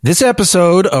This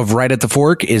episode of Right at the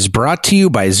Fork is brought to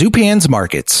you by Zupan's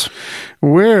Markets.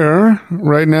 Where,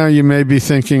 right now, you may be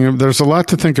thinking of, there's a lot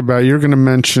to think about. You're going to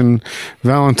mention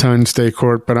Valentine's Day,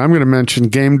 Court, but I'm going to mention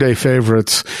game day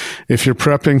favorites. If you're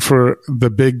prepping for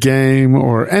the big game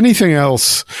or anything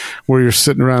else where you're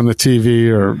sitting around the TV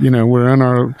or,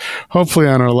 we're hopefully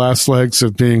on our last legs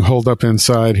of being holed up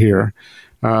inside here.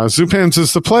 Zupan's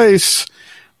is the place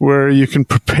where you can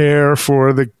prepare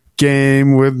for the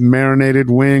game with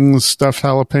marinated wings, stuffed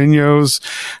jalapenos,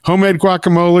 homemade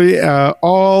guacamole,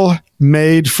 all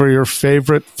made for your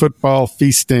favorite football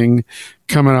feasting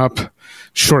coming up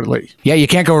shortly. Yeah, you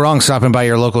can't go wrong stopping by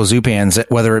your local Zupan's,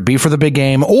 whether it be for the big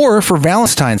game or for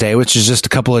Valentine's Day, which is just a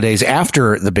couple of days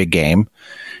after the big game.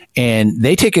 And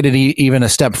they take it even a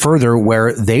step further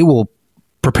where they will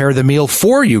prepare the meal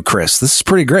for you, Chris. This is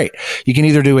pretty great. You can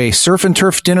either do a surf and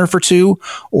turf dinner for two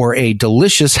or a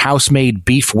delicious house-made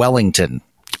beef Wellington.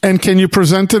 And can you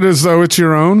present it as though it's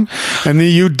your own? And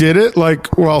then you did it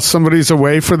like while somebody's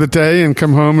away for the day and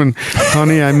come home and,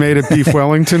 honey, I made a beef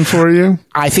Wellington for you?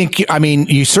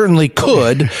 You certainly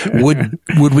could. Would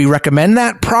we recommend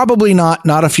that? Probably not.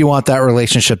 Not if you want that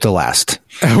relationship to last.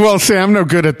 Well, see, I'm no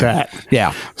good at that.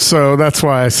 Yeah. So that's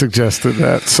why I suggested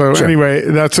that. So Sure. Anyway,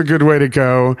 that's a good way to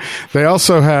go. They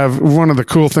also have, one of the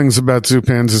cool things about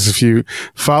Zupan's is if you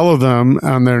follow them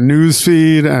on their news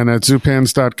feed and at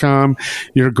zupans.com,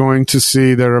 you're going to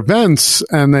see their events.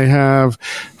 And they have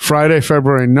Friday,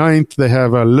 February 9th, they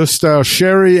have a Lustau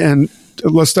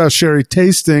Sherry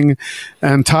tasting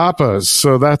and tapas.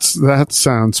 So that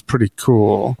sounds pretty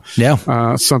cool.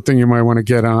 Yeah. Something you might want to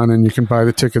get on, and you can buy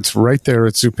the tickets right there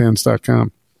at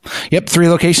zupans.com. Yep. 3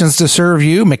 locations to serve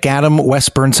you: McAdam,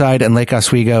 West Burnside, and Lake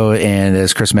Oswego. And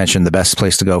as Chris mentioned, the best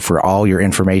place to go for all your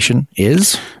information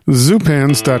is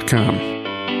zupans.com.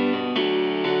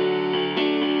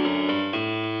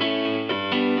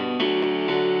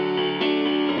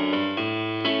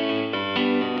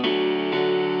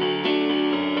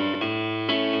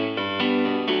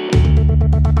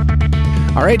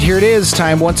 All right, here it is.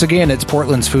 Time once again. It's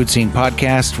Portland's Food Scene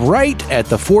Podcast, Right at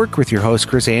the Fork, with your host,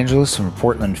 Chris Angeles from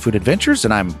Portland Food Adventures,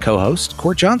 and I'm co-host,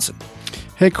 Court Johnson.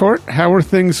 Hey, Court, how are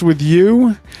things with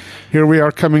you? Here we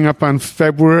are coming up on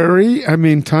February. I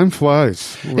mean, time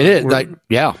flies. It is.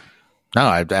 Yeah. No,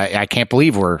 I can't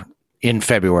believe we're in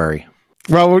February.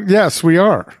 Well, yes, we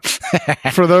are.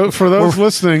 For those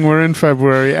listening, we're in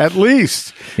February, at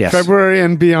least. Yes. February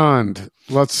and beyond.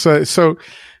 Let's say. So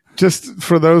just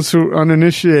for those who are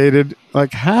uninitiated,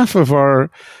 like half of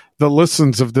the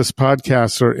listens of this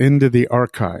podcast are into the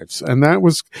archives. And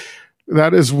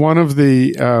that is one of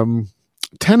the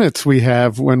tenets we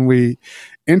have when we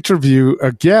interview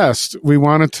a guest. We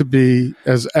want it to be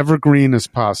as evergreen as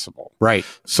possible. Right.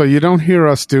 So you don't hear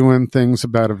us doing things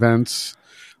about events,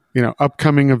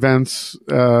 upcoming events,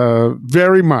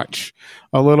 very much,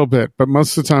 a little bit. But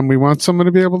most of the time we want someone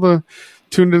to be able to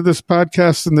tune into this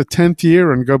podcast in the 10th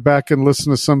year and go back and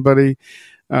listen to somebody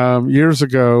years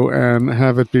ago and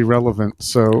have it be relevant.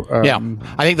 So yeah,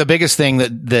 I think the biggest thing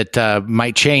that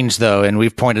might change, though, and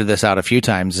we've pointed this out a few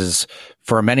times, is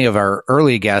for many of our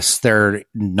early guests, they're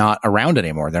not around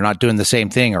anymore. They're not doing the same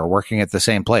thing or working at the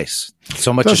same place.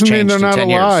 So much has changed. Doesn't mean they're not in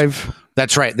 10 alive. Years.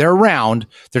 That's right. They're around.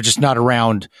 They're just not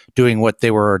around doing what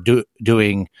they were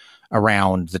doing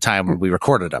around the time when we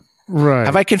recorded them. Right.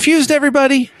 Have I confused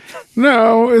everybody?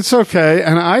 No, it's okay.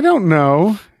 And I don't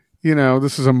know,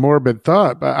 this is a morbid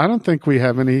thought, but I don't think we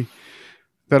have any,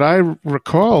 that I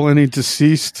recall, any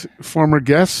deceased former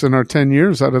guests in our 10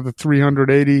 years out of the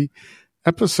 380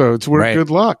 episodes. We're right. Good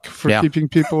luck for keeping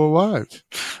people alive.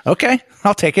 Okay,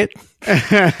 I'll take it.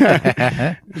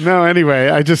 No,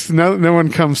 anyway, I just, no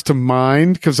one comes to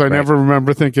mind because I never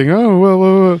remember thinking,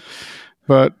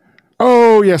 but,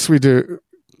 yes, we do.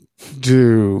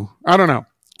 I don't know.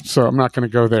 So I'm not going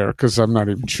to go there because I'm not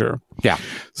even sure. Yeah.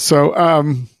 So,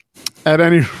 at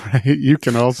any rate, you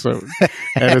can also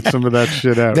edit some of that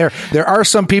shit out. There are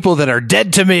some people that are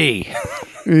dead to me.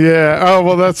 Yeah. Oh,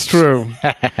 well, that's true.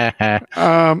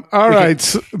 All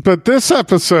right. But this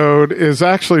episode is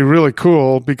actually really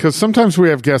cool because sometimes we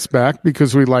have guests back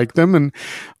because we like them and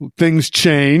things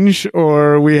change,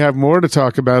 or we have more to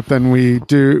talk about than we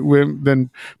do, than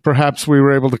perhaps we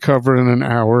were able to cover in an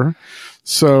hour.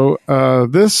 So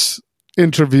this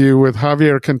interview with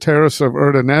Javier Canteras of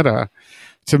Urdaneta,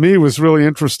 to me, was really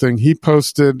interesting. He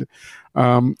posted,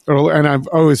 and I've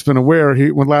always been aware,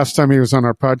 when last time he was on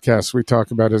our podcast, we talked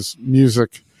about his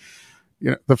music,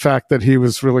 the fact that he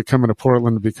was really coming to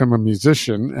Portland to become a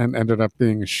musician and ended up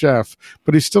being a chef,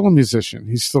 but he's still a musician.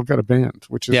 He's still got a band,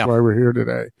 which is why we're here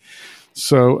today.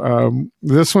 So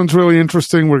this one's really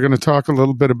interesting. We're going to talk a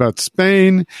little bit about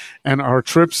Spain and our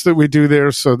trips that we do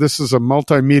there. So this is a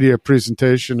multimedia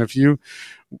presentation. If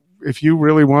you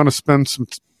really want to spend some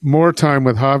more time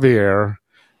with Javier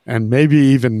and maybe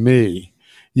even me,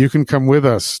 you can come with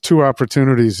us. 2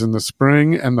 opportunities in the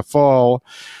spring and the fall.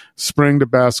 Spring to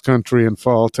Basque Country and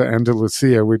fall to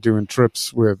Andalusia. We're doing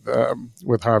trips with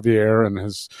Javier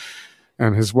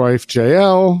and his wife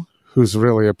JL, who's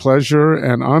really a pleasure,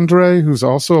 and Andre, who's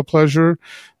also a pleasure,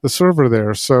 the server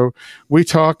there. So we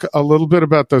talk a little bit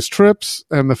about those trips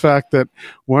and the fact that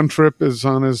one trip is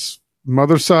on his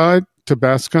mother's side to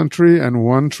Basque Country and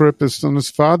one trip is on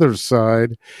his father's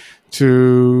side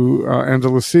to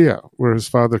Andalusia, where his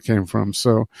father came from.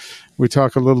 So we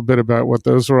talk a little bit about what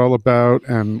those are all about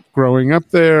and growing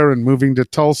up there and moving to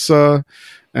Tulsa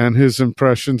and his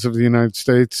impressions of the United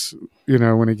States,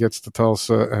 when he gets to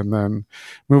Tulsa, and then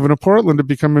moving to Portland to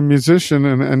become a musician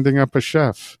and ending up a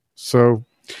chef. So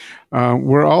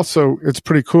we're also, it's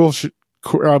pretty cool.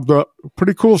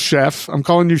 Pretty cool, chef. I'm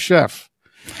calling you chef.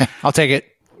 I'll take it.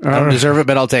 I don't deserve it,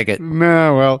 but I'll take it.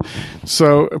 No, well,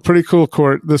 so pretty cool,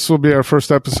 Court. This will be our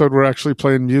first episode. We're actually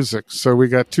playing music. So we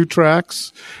got 2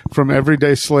 tracks from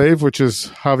Everyday Slave, which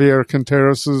is Javier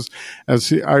Canteras's,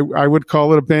 I would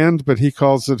call it a band, but he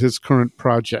calls it his current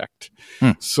project.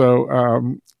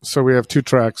 So we have 2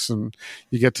 tracks, and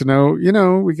you get to know,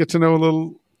 we get to know a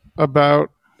little about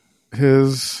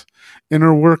his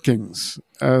inner workings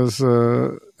as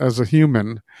a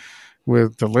human,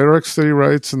 with the lyrics that he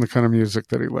writes and the kind of music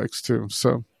that he likes too.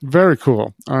 So very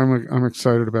cool. I'm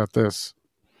excited about this.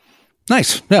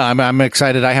 Nice. Yeah, I'm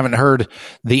excited. I haven't heard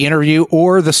the interview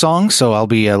or the song, so I'll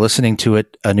be listening to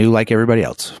it anew like everybody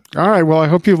else. All right. Well, I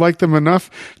hope you like them enough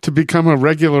to become a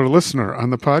regular listener on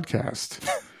the podcast.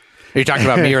 Are you talking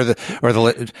about me or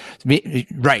me?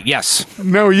 Right. Yes.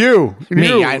 No, you.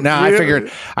 Me. I figured.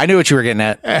 I knew what you were getting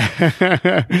at.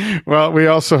 Well, we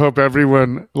also hope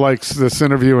everyone likes this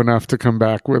interview enough to come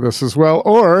back with us as well,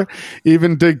 or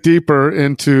even dig deeper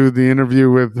into the interview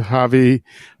with Javi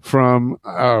from,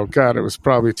 it was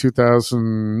probably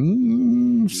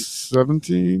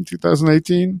 2017,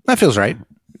 2018. That feels right.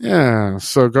 Yeah.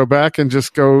 So go back and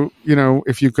just go,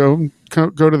 if you go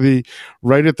to the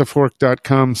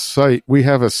rightatthefork.com site, we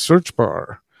have a search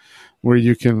bar where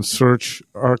you can search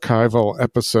archival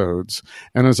episodes.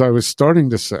 And as I was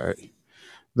starting to say,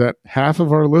 that half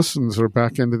of our listens are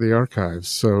back into the archives.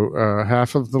 So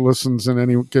half of the listens in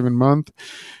any given month,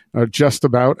 just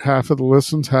about half of the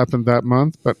listens happened that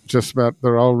month, but just about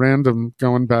they're all random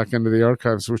going back into the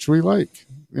archives, which we like,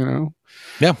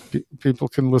 Yeah. People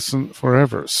can listen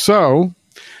forever. So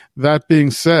that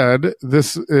being said,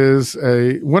 this is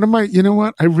I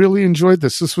really enjoyed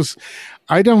this.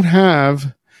 I don't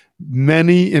have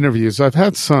many interviews. I've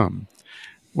had some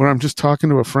where I'm just talking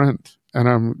to a friend and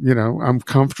I'm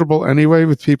comfortable anyway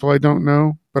with people I don't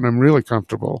know, but I'm really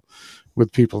comfortable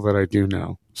with people that I do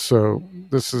know. So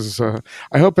this is,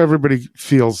 I hope everybody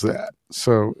feels that.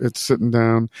 So it's sitting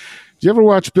down. Do you ever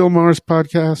watch Bill Maher's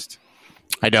podcast?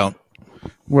 I don't.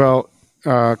 Well,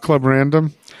 Club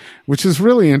Random, which is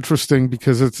really interesting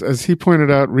because it's, as he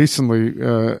pointed out recently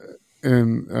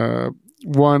in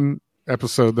one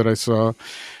episode that I saw,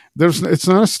 it's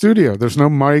not a studio. There's no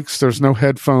mics. There's no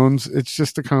headphones. It's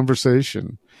just a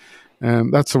conversation.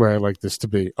 And that's the way I like this to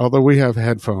be. Although we have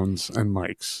headphones and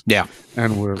mics. Yeah.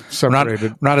 And we're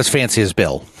separated. Not as fancy as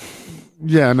Bill.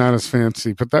 Yeah, not as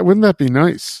fancy. But wouldn't that be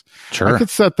nice? Sure. I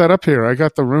could set that up here. I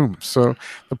got the room. So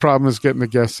the problem is getting the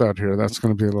guests out here. That's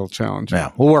going to be a little challenging. Yeah,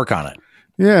 we'll work on it.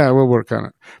 Yeah, we'll work on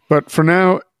it. But for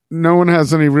now, no one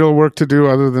has any real work to do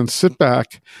other than sit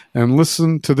back and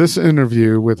listen to this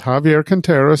interview with Javier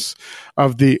Canteras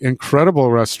of the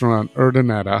incredible restaurant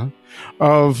Urdaneta,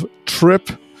 of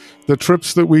the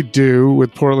trips that we do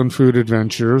with Portland Food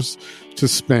Adventures to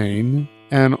Spain,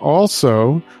 and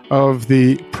also of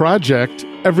the project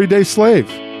Everyday Slave.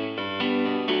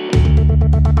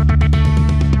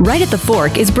 Right at the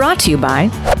Fork is brought to you by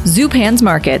Zupan's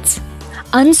Markets.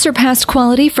 Unsurpassed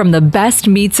quality from the best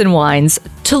meats and wines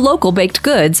to local baked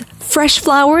goods, fresh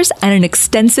flowers, and an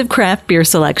extensive craft beer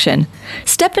selection.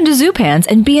 Step into Zupan's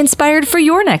and be inspired for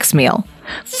your next meal.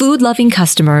 Food-loving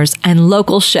customers and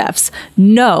local chefs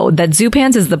know that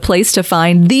Zupan's is the place to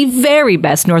find the very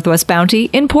best Northwest bounty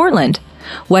in Portland.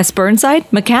 West Burnside,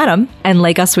 Macadam, and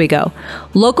Lake Oswego.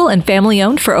 Local and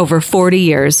family-owned for over 40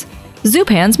 years.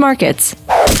 Zupan's Markets.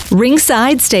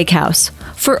 Ringside Steakhouse.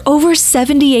 For over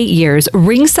 78 years,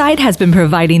 Ringside has been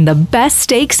providing the best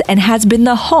steaks and has been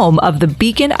the home of the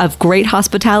beacon of great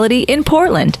hospitality in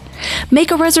Portland.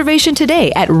 Make a reservation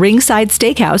today at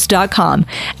ringsidesteakhouse.com.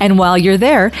 And while you're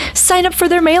there, sign up for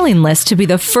their mailing list to be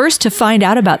the first to find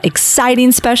out about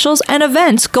exciting specials and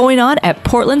events going on at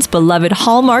Portland's beloved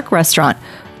Hallmark restaurant,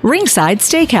 Ringside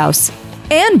Steakhouse.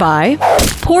 And by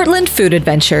Portland Food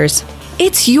Adventures.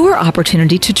 It's your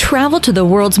opportunity to travel to the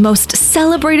world's most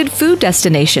celebrated food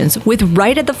destinations with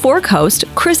Right at the Fork host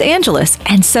Chris Angeles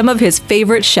and some of his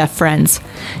favorite chef friends.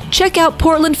 Check out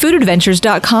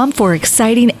portlandfoodadventures.com for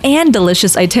exciting and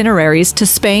delicious itineraries to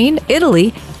Spain,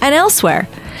 Italy, and elsewhere.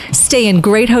 Stay in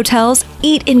great hotels,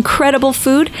 eat incredible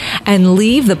food, and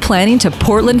leave the planning to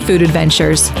Portland Food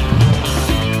Adventures.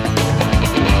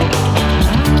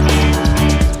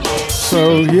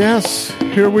 So, yes,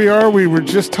 here we are. We were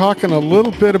just talking a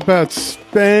little bit about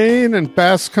Spain and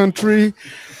Basque Country.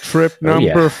 Trip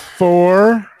number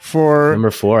 4 for...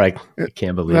 Number 4, I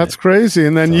can't believe that's it. Crazy.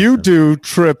 And then you do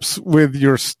trips with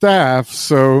your staff.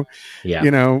 So,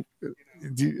 you know,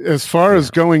 as far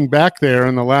as going back there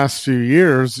in the last few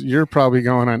years, you're probably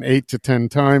going on 8 to 10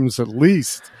 times at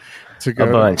least to go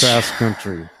to Basque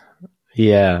Country.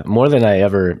 Yeah, more than I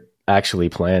ever actually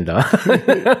planned on.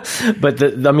 But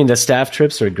the staff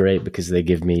trips are great because they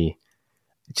give me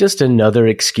just another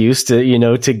excuse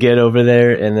to to get over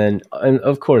there, and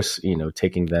of course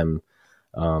taking them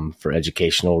for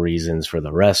educational reasons for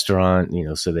the restaurant,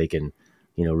 so they can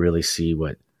really see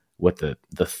what the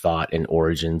thought and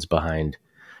origins behind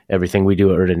everything we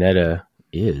do at Urdaneta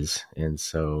is. And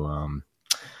so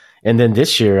and then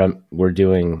this year we're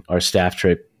doing our staff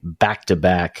trip back to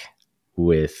back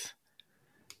with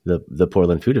the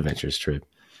Portland Food Adventures trip,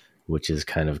 which is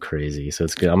kind of crazy. So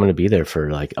it's good. I'm going to be there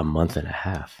for like a month and a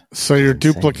half. So you're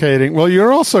duplicating. Well,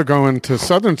 you're also going to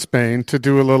southern Spain to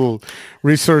do a little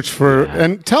research for,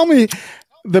 and tell me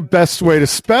the best way to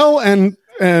spell and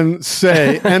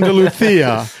say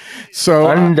Andalusia. So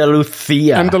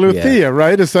Andalusia,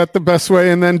 right? Is that the best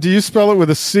way? And then do you spell it with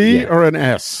a C or an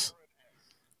S?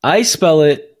 I spell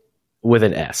it with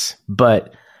an S,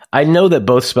 but I know that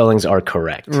both spellings are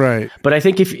correct. Right. But I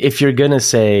think if you're going to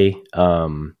say, it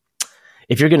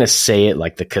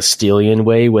like the Castilian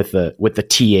way with the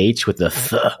TH, with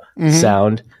the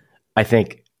sound, I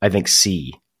think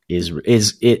C is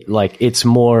it, like, it's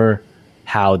more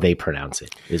how they pronounce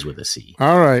it is with a C.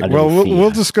 All right. Well,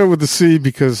 we'll just go with the C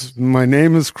because my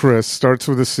name is Chris, starts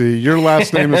with a C. Your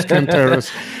last name is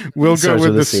Canteras. We'll go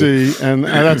with the C. And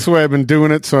that's the way I've been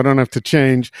doing it, so I don't have to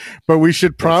change. But we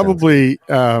should probably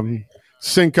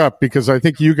sync up because I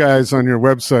think you guys on your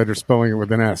website are spelling it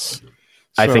with an S.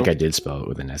 I think I did spell it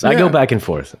with an S. I go back and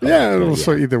forth.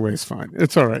 So either way is fine.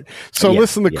 It's all right. So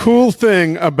listen, the cool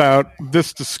thing about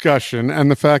this discussion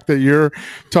and the fact that you're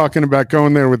talking about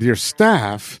going there with your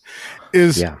staff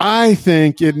is I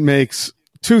think it makes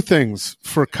two things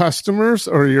for customers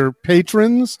or your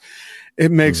patrons.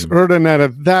 It makes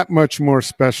Urdaneta that much more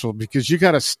special because you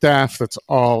got a staff that's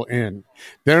all in.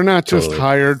 They're not just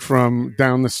hired from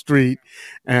down the street,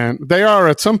 and they are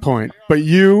at some point, but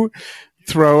you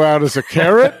throw out as a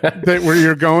carrot that where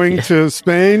you're going to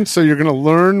Spain, so you're going to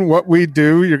learn what we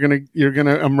do. You're going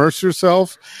to immerse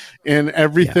yourself in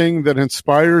everything that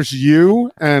inspires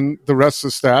you and the rest of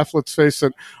the staff. Let's face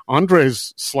it,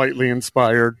 Andre's slightly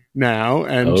inspired now,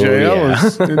 and JL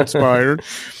is inspired.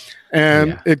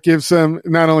 And it gives them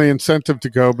not only incentive to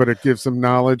go, but it gives them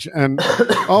knowledge. And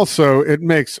also it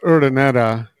makes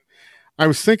Urdaneta, I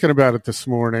was thinking about it this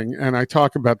morning, and I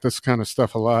talk about this kind of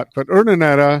stuff a lot, but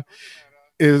Urdaneta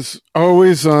is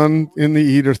always in the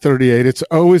Eater 38. It's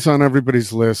always on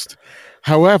everybody's list.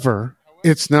 However,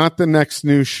 it's not the next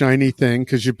new shiny thing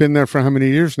because you've been there for how many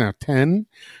years now? 10?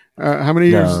 How many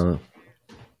years?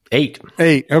 8.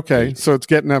 8. Okay. 8. So it's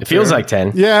getting up. It feels like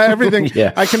 10. Yeah. Everything.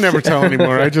 I can never tell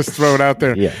anymore. I just throw it out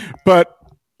there. But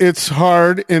it's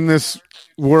hard in this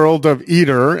world of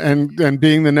Eater and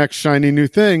being the next shiny new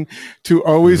thing to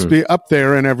always be up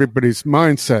there in everybody's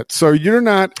mindset. So you're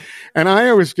not, and I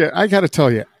got to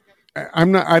tell you,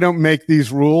 I don't make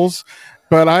these rules,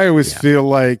 but I always feel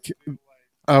like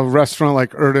a restaurant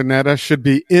like Urdaneta should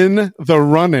be in the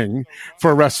running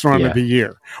for Restaurant of the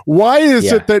Year. Why is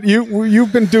it that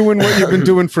you've been doing what you've been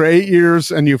doing for 8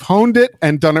 years and you've honed it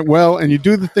and done it well and you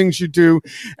do the things you do,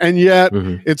 and yet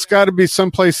it's got to be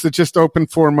someplace that just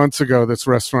opened 4 months ago that's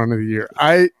Restaurant of the Year?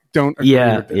 I don't agree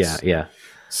with this.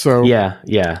 So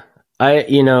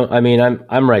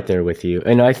I'm right there with you.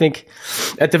 And I think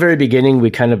at the very beginning we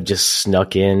kind of just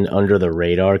snuck in under the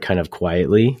radar kind of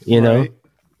quietly, you know.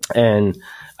 And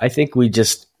I think we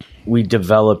just we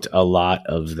developed a lot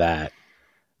of that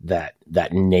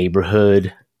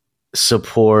neighborhood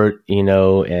support,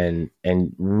 and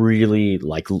really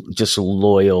like just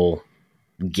loyal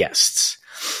guests.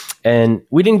 And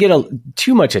we didn't get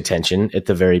too much attention at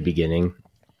the very beginning.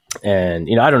 And,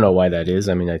 I don't know why that is.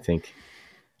 I mean, I think,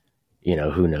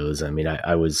 who knows? I mean,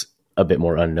 I was a bit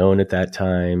more unknown at that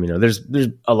time. There's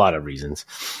a lot of reasons,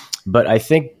 but I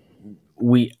think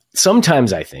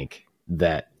sometimes I think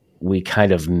that we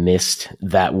kind of missed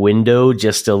that window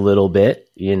just a little bit,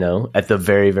 at the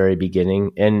very, very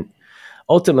beginning, and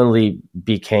ultimately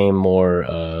became more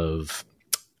of,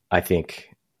 I think,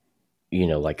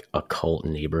 like a cult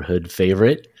neighborhood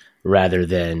favorite rather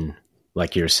than,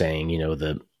 like you're saying,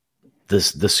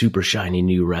 the super shiny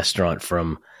new restaurant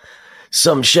from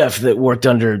some chef that worked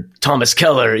under Thomas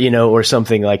Keller, or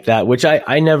something like that, which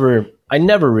I never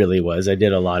really was. I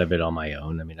did a lot of it on my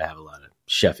own. I mean, I have a lot of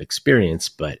chef experience,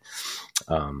 but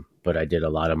I did a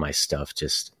lot of my stuff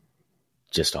just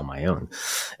on my own.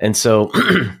 And so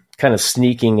kind of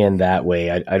sneaking in that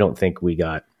way, I don't think we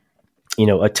got,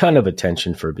 a ton of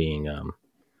attention for being, a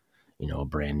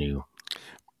brand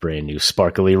new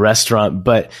sparkly restaurant.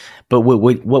 But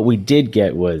what we did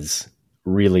get was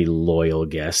really loyal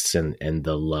guests and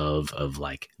the love of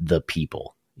like the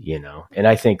people, and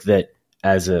I think that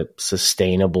as a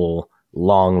sustainable,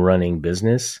 long running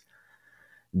business,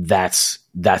 that's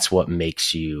what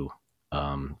makes you,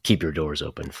 keep your doors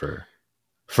open for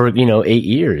 8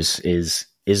 years is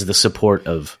the support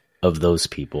of those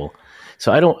people.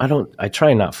 So I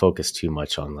try not focus too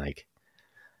much on like,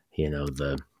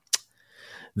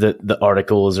 the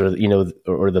articles or,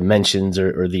 or the mentions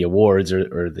or the awards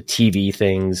or the TV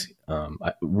things.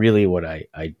 Really what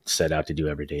I set out to do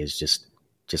every day is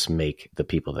just make the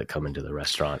people that come into the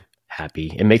restaurant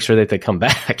happy and make sure that they come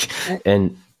back.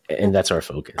 And that's our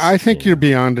focus. I think you're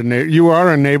beyond you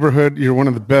are a neighborhood. You're one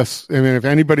of the best. I mean, if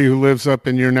anybody who lives up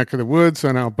in your neck of the woods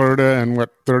on Alberta and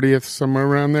 30th, somewhere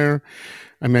around there,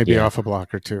 I may be off a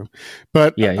block or two,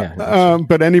 but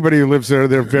but anybody who lives there,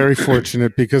 they're very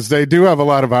fortunate because they do have a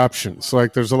lot of options.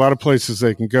 Like there's a lot of places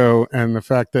they can go. And the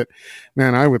fact that,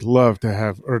 man, I would love to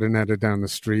have Urdaneta down the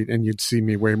street and you'd see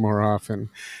me way more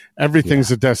often. Everything's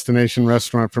a destination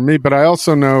restaurant for me, but I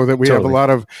also know that we have a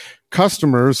lot of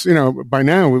customers, by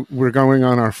now we're going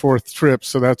on our 4th trip.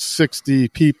 So that's 60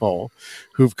 people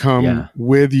who've come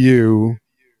with you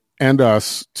and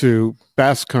us to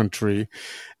Basque Country.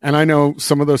 And I know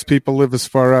some of those people live as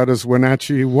far out as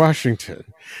Wenatchee, Washington,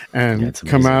 and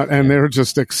come out and they're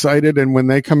just excited. And when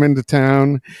they come into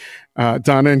town,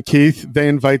 Donna and Keith, they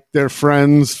invite their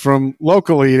friends from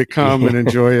locally to come and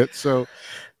enjoy it. So,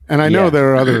 and I know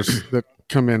there are others that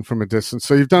come in from a distance.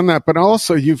 So you've done that, but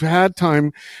also you've had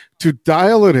time to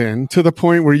dial it in to the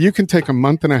point where you can take a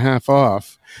month and a half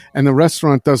off and the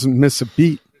restaurant doesn't miss a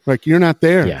beat. Like you're not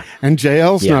there and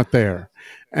JL's not there.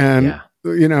 And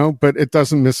but it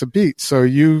doesn't miss a beat. So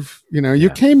you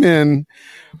came in,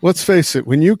 let's face it,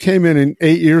 when you came in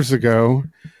 8 years ago,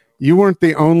 you weren't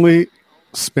the only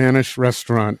Spanish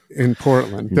restaurant in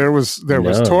Portland. There was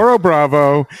Toro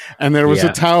Bravo and there was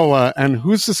Ataula. And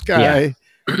who's this guy?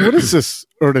 What is this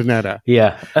Urdaneta?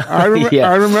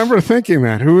 I remember thinking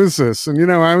that. Who is this?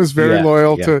 And I was very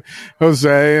loyal to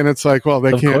Jose, and it's like, well,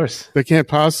 they can't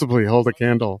possibly hold a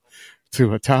candle to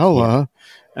Ataula.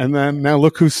 And then now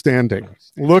look who's standing.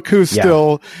 Look who's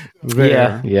still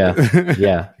there.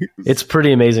 Yeah. It's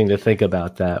pretty amazing to think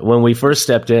about that. When we first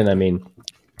stepped in, I mean,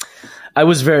 I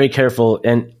was very careful.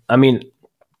 And I mean,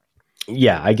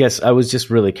 I guess I was just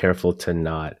really careful to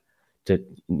not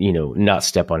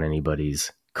step on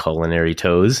anybody's culinary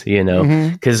toes,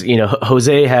 because,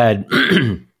 Jose had,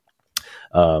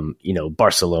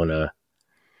 Barcelona,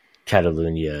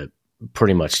 Catalonia,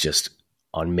 pretty much just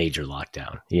on major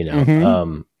lockdown,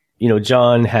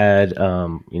 John had,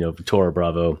 Toro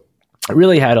Bravo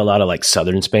really had a lot of like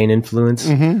Southern Spain influence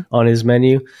on his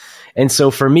menu. And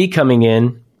so for me coming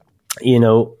in,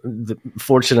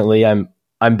 fortunately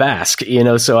I'm Basque,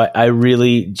 so I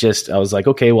really I was like,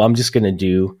 okay, well, I'm just going to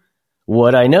do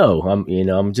what I know.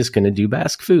 I'm just going to do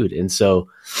Basque food. And so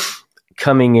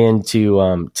coming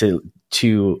into,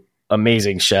 to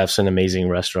amazing chefs and amazing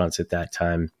restaurants at that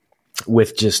time,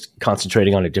 with just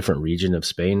concentrating on a different region of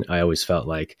Spain, I always felt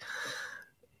like,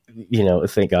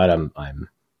 thank God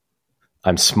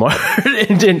I'm smart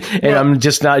and I'm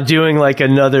just not doing like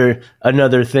another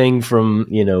thing from,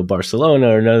 Barcelona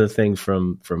or another thing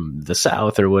from the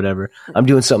South or whatever. I'm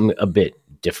doing something a bit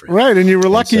different. Right. And you were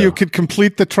lucky you could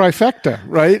complete the trifecta,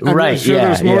 right? I'm sure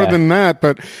there's more than that,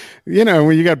 but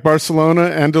when you got Barcelona,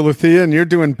 Andalusia, and you're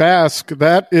doing Basque,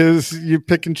 that is, you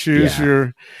pick and choose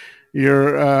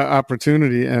your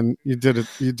opportunity, and you did it.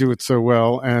 You do it so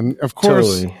well, and of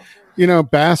course, Totally.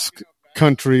 Basque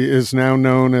country is now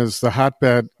known as the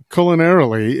hotbed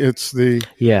culinarily.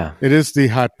 It is the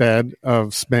hotbed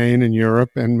of Spain and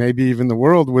Europe, and maybe even the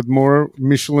world, with more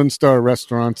Michelin star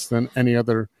restaurants than any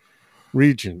other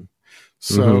region.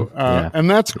 So, and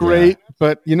that's great. Yeah.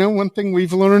 But one thing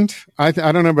we've learned, I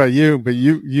don't know about you, but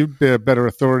you'd be a better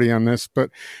authority on this,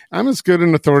 but I'm as good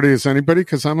an authority as anybody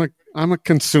because I'm a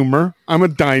consumer. I'm a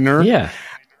diner. Yeah.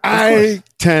 I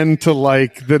tend to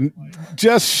like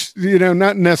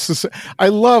not necessarily. I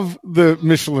love the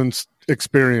Michelin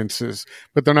experiences,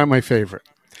 but they're not my favorite.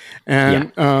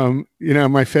 And,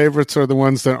 my favorites are the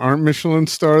ones that aren't Michelin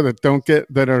star,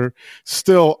 that are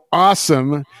still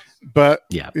awesome, but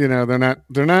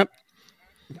they're not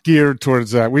geared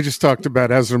towards that. We just talked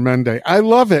about Azurmendi. I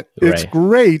love it. It's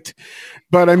great,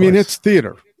 but I mean, it's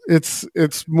theater.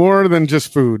 It's more than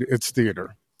just food. It's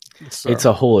theater. So. It's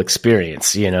a whole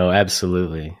experience,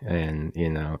 absolutely. And,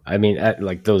 I mean,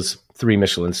 like those 3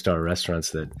 Michelin star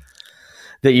restaurants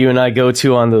that you and I go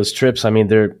to on those trips, I mean,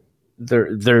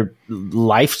 they're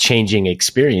life-changing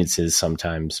experiences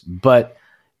sometimes. But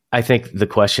I think the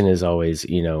question is always,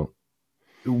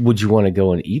 would you want to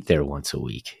go and eat there once a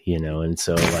week? And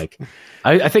so like,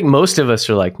 I think most of us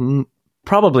are like,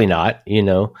 probably not,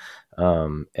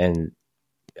 and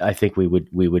I think we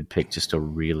would pick just a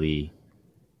really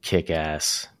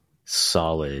kick-ass,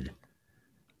 solid,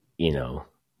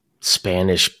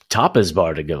 Spanish tapas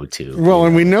bar to go to. Well,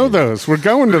 and we know those. We're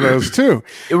going to those too.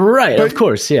 Right, but, of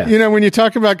course, yeah. When you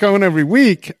talk about going every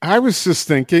week, I was just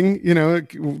thinking,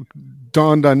 it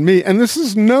dawned on me, and this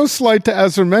is no slight to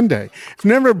Azurmendi. If you've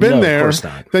never been there,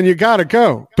 then you got to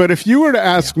go. But if you were to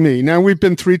ask me, now we've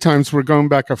been 3 times, we're going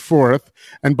back a 4th.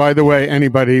 And by the way,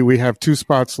 anybody, we have 2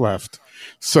 spots left.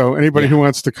 So anybody who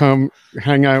wants to come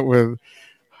hang out with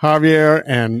Javier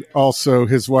and also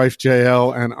his wife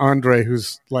JL and Andre,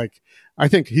 who's like, I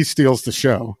think he steals the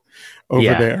show over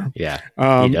there. Yeah,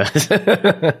 he does.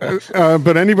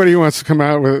 But anybody who wants to come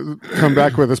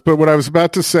back with us. But what I was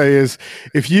about to say is,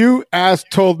 if you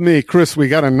told me, Chris, we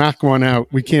got to knock one out,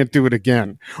 we can't do it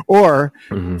again. Or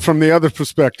from the other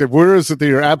perspective, where is it that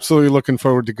you're absolutely looking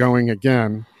forward to going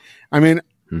again? I mean,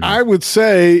 I would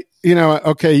say,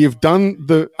 okay,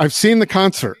 I've seen the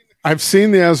concert. I've seen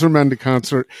the Azurmendi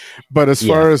concert, but as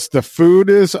far as the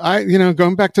food is,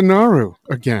 going back to Nauru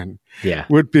again,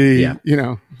 would be,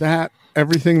 that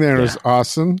everything there is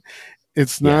awesome.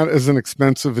 It's not as an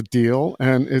expensive a deal,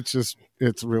 and it's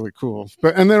really cool.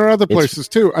 And there are other places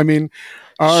too. I mean,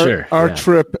 our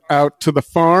trip out to the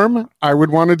farm, I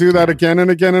would want to do that again and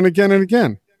again and again and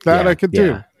again. That I could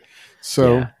do.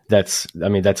 So that's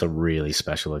a really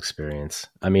special experience.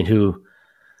 I mean,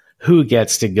 who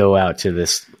gets to go out to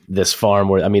this farm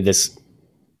where, I mean, this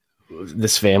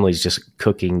family's just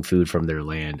cooking food from their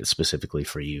land specifically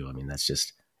for you. I mean, that's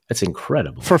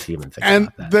incredible to even think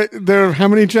about that. There how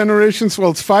many generations?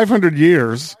 Well, it's 500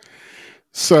 years.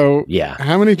 So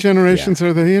how many generations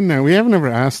are they in now? We haven't ever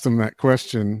asked them that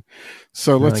question.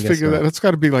 So let's figure that. That's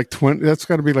got to be like 20. That's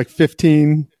got to be like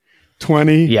 15,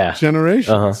 20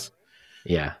 generations.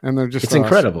 Yeah. And they're just it's awesome.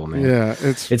 Incredible, man. Yeah.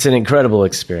 It's an incredible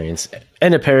experience.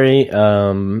 And Perry,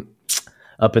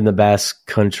 up in the Basque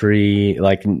country,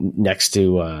 like next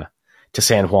to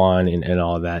San Juan and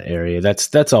all that area.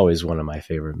 That's always one of my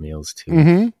favorite meals too.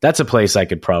 Mm-hmm. That's a place I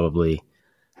could probably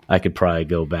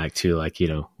go back to, like,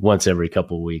 once every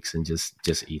couple of weeks and just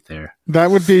eat there. That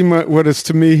would be what is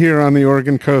to me here on the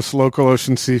Oregon coast, local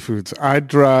ocean seafoods. I'd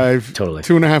drive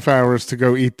 2.5 hours to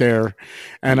go eat there,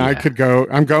 and I could go.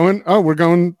 We're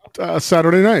going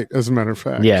Saturday night, as a matter of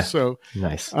fact. Yeah. So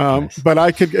nice. But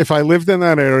I could, if I lived in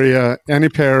that area, Annie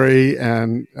Perry,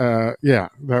 and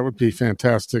that would be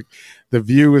fantastic. The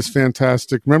view is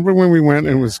fantastic. Remember when we went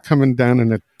and it was coming down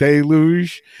in a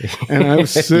deluge, and I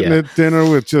was sitting at dinner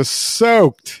with just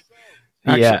soaked.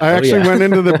 I actually went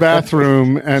into the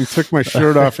bathroom and took my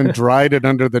shirt off and dried it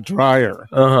under the dryer.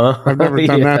 I've never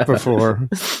done that before.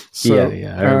 So,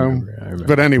 I remember.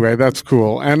 But anyway, that's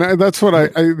cool. And that's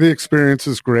what the experience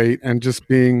is great. And just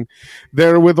being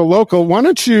there with a local. Why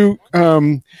don't you,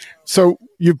 so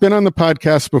you've been on the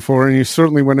podcast before and you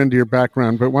certainly went into your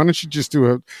background, but why don't you just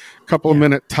do a couple of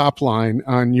minute top line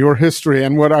on your history?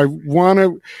 And what I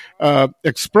want to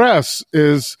express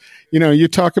is, you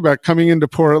talk about coming into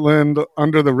Portland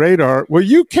under the radar. Well,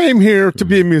 you came here to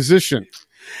be a musician.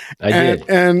 I did.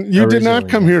 And you did not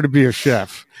come here to be a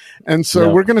chef. And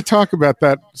so we're going to talk about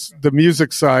the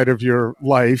music side of your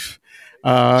life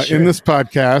in this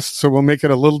podcast. So we'll make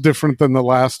it a little different than the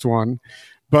last one.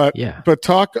 But Yeah. but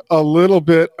talk a little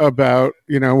bit about,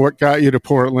 what got you to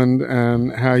Portland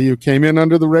and how you came in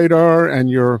under the radar and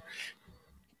your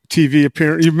TV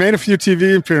appearance. You've made a few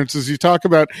TV appearances. You talk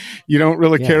about you don't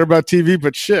really care about TV,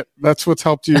 but shit, that's what's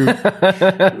helped you.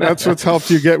 That's what's helped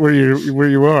you get where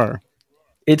you are.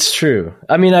 It's true.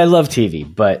 I mean, I love TV,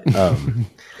 but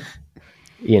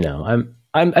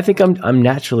I think I'm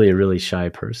naturally a really shy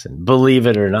person, believe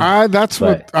it or not. That's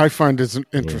what I find is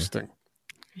interesting.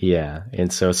 Yeah.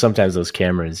 And so sometimes those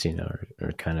cameras,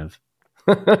 are kind of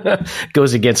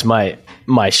goes against my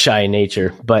shy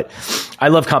nature, but I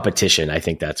love competition. I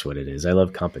think that's what it is. I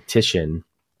love competition,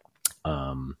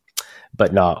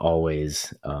 but not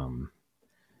always,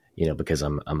 because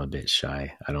I'm a bit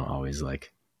shy. I don't always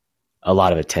like a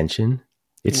lot of attention.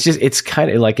 It's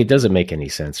kind of like, it doesn't make any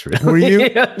sense really.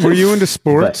 Were you into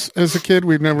sports as a kid?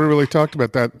 We've never really talked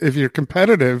about that. If you're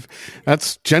competitive,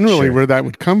 that's generally where that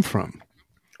would come from.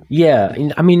 Yeah.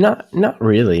 I mean, not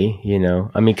really,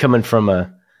 I mean, coming from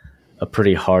a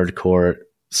pretty hardcore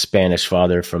Spanish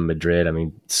father from Madrid, I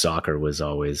mean, soccer was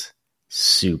always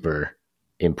super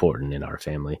important in our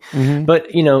family. Mm-hmm.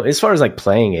 But, as far as like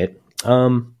playing it,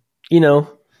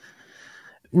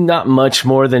 not much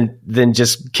more than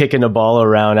just kicking a ball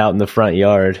around out in the front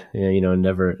yard,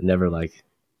 never like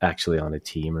actually on a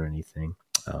team or anything.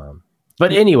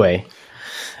 But anyway,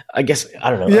 I guess I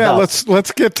don't know. Yeah,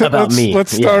 let's get to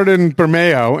let's start in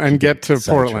Bermeo and get to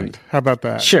Portland. How about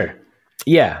that? Sure.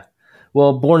 Yeah.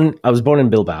 Well, I was born in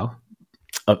Bilbao,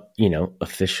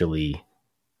 officially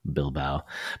Bilbao.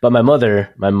 But my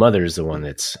mother is the one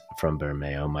that's from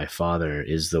Bermeo. My father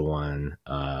is the one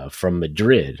from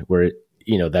Madrid, where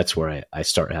that's where I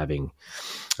start having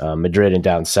Madrid and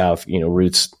down south,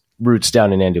 roots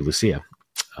down in Andalusia.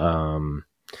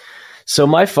 So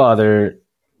my father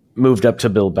moved up to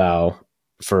Bilbao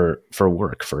for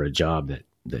work, for a job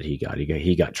that he got.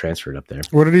 He got transferred up there.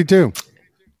 What did he do?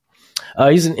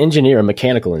 He's an engineer, a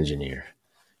mechanical engineer,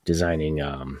 designing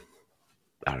kind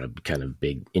of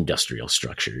big industrial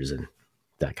structures and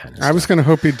that kind of stuff. I was going to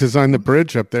hope he'd design the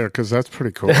bridge up there because that's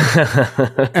pretty cool.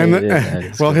 And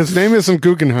his name isn't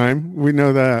Guggenheim. We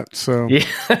know that. So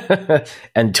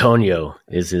Antonio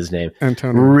is his name.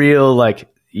 Antonio. Real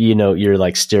your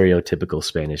like stereotypical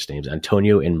Spanish names,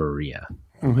 Antonio and Maria,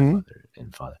 my mother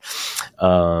and father.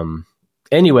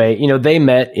 Anyway, they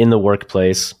met in the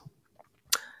workplace.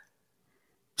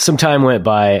 Some time went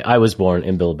by. I was born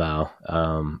in Bilbao.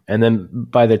 And then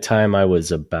by the time I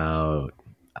was about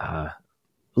a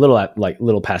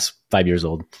little past 5 years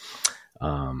old,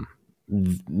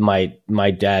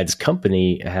 my dad's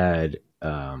company had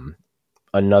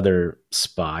another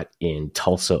spot in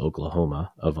Tulsa,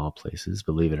 Oklahoma, of all places,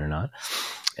 believe it or not.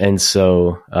 And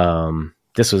so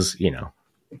this was, in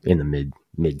the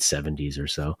mid 70s or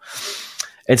so.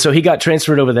 And so he got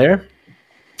transferred over there.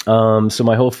 So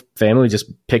my whole family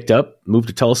just picked up, moved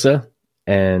to Tulsa.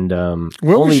 And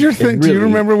what was your thing? Do you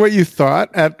remember what you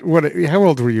thought how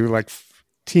old were you? Like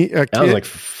I was like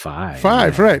 5.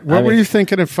 5, yeah. Right. What were you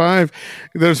thinking at 5?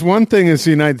 There's one thing is the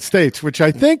United States, which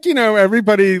I think,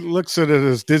 everybody looks at it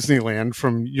as Disneyland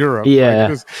from Europe. Yeah.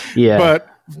 Right? Yeah. But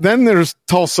then there's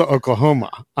Tulsa, Oklahoma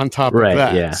on top of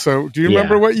that. Yeah. So do you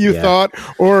remember what you thought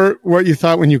or what you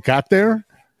thought when you got there?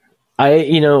 I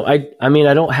mean,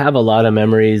 I don't have a lot of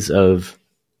memories of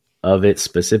it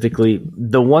specifically.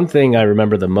 The one thing I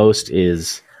remember the most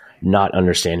is not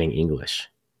understanding English,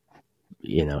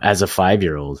 as a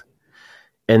 5-year-old.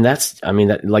 And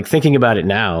like thinking about it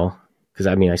now, because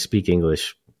I speak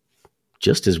English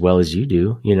just as well as you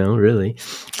do, really.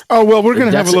 Oh, well, we're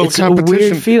going to have a little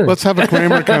competition. Let's have a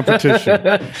grammar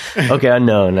competition. Okay.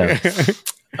 No.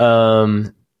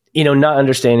 Not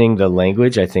understanding the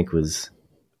language, I think, was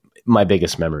my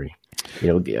biggest memory,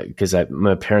 because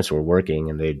my parents were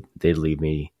working and they'd leave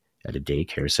me at a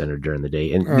daycare center during the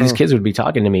day, and these kids would be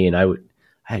talking to me, and I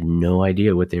had no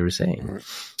idea what they were saying.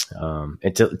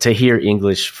 And to hear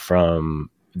English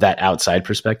from that outside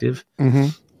perspective,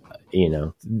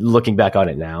 looking back on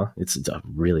it now, it's a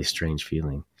really strange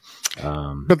feeling.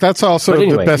 But that's also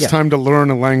the best time to learn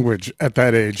a language at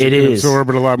that age. You can absorb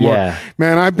it a lot more. Yeah.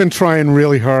 Man, I've been trying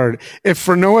really hard, if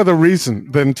for no other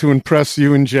reason than to impress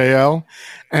you and JL.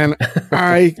 And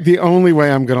the only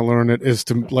way I'm going to learn it is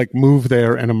to move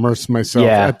there and immerse myself.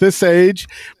 Yeah. At this age,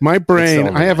 my brain,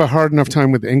 I have a hard enough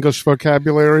time with English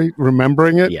vocabulary,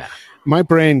 remembering it. Yeah. My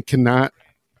brain cannot.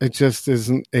 It just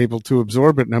isn't able to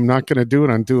absorb it, and I'm not going to do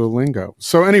it on Duolingo.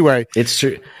 So anyway. It's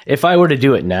true. If I were to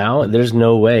do it now, there's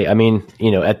no way. I mean,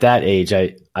 at that age,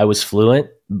 I was fluent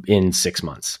in 6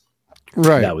 months.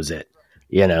 Right. That was it,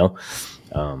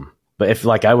 But if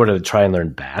I were to try and learn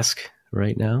Basque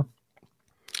right now,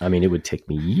 I mean, it would take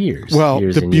me years. Well,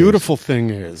 years the and beautiful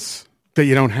thing is that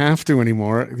you don't have to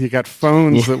anymore. You got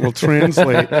phones that will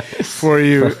translate for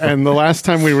you. And the last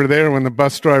time we were there, when the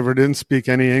bus driver didn't speak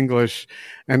any English,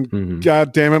 and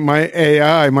God damn it,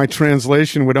 my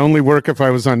translation would only work if I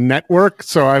was on network.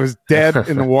 So I was dead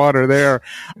in the water there.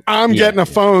 I'm getting a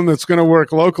phone that's going to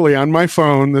work locally on my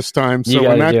phone this time. So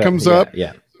when that comes up,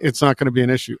 it's not going to be an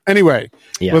issue. Anyway,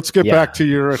 let's get back to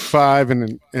you're at 5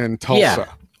 and in Tulsa.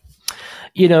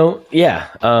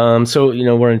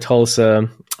 So, we're in Tulsa.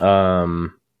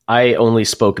 I only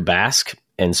spoke Basque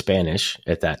and Spanish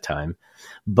at that time,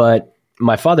 but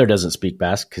my father doesn't speak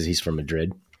Basque because he's from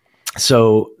Madrid.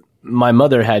 So my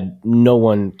mother had no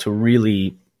one to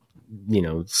really,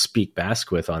 speak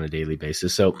Basque with on a daily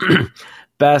basis. So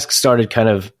Basque started kind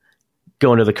of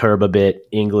going to the curb a bit.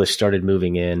 English started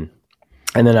moving in.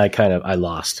 And then I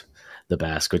lost the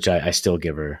Basque, which I still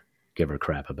give her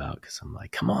crap about, because I'm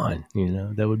like, come on,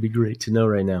 that would be great to know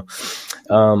right now.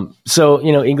 So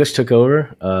English took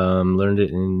over, learned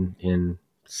it in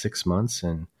 6 months.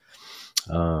 And,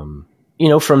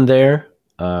 from there,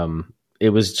 it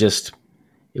was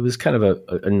kind of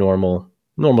a normal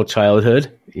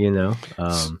childhood,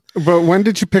 But when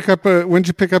did you pick up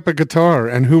a guitar,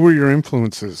 and who were your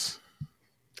influences?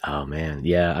 Oh man.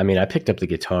 Yeah. I mean, I picked up the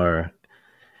guitar.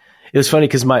 It was funny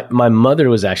because my mother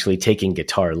was actually taking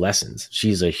guitar lessons.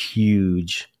 She's a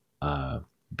huge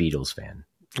Beatles fan.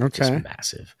 Okay. Just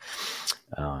massive.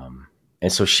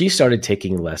 And so she started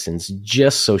taking lessons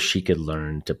just so she could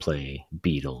learn to play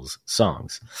Beatles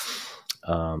songs.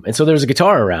 And so there was a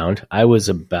guitar around. I was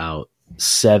about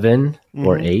 7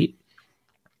 or 8.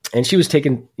 And she was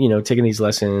taking these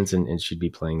lessons, and she'd be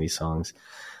playing these songs.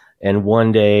 And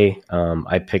one day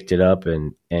I picked it up,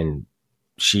 and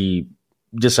she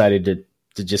decided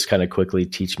to just kind of quickly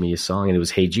teach me a song, and it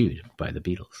was Hey Jude by the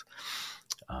Beatles.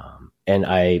 And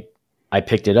I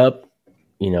picked it up,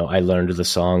 I learned the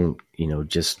song,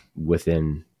 just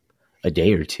within a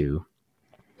day or two,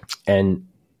 and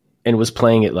was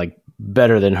playing it like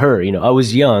better than her. I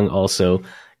was young, also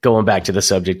going back to the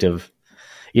subject of,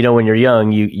 when you're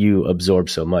young, you absorb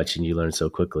so much and you learn so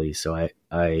quickly. So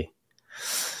I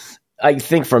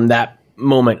think from that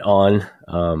moment on,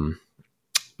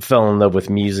 fell in love with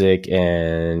music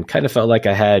and kind of felt like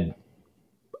I had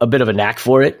a bit of a knack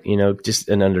for it, just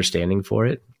an understanding for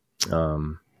it.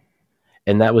 And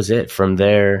that was it. From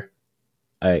there,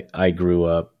 I grew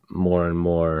up more and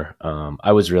more.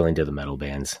 I was really into the metal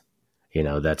bands.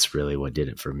 That's really what did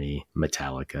it for me.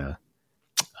 Metallica.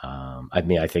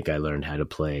 I think I learned how to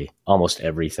play almost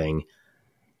everything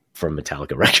from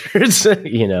Metallica records, and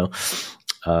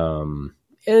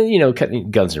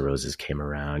Guns N' Roses came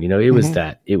around. It was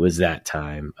that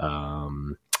time.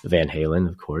 Van Halen,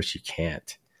 of course, you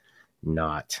can't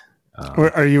not.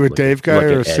 Are you a Dave guy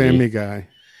or a Sammy guy?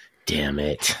 Damn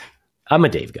it, I'm a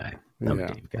Dave guy.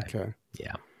 Okay.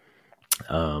 Yeah.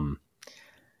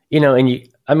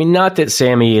 Not that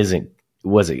Sammy it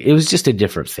was just a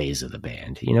different phase of the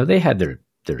band. They had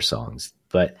their songs,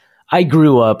 but I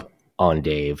grew up on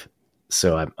Dave,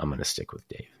 so I'm going to stick with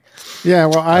Dave. Yeah,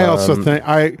 well, I also think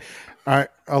I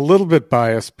a little bit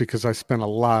biased because I spent a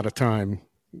lot of time,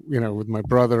 with my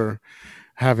brother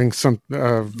having some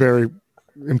very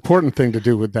important thing to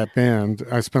do with that band.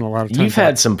 I spent a lot of time. You've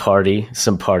had some party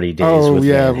days. Oh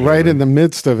yeah, right in the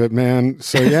midst of it, man.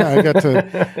 So yeah, I got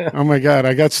to. Oh my God,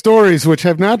 I got stories which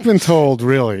have not been told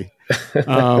really,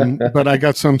 but I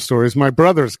got some stories. My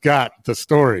brother's got the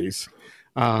stories.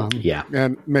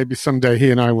 And maybe someday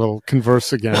he and I will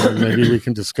converse again, and maybe we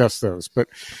can discuss those. But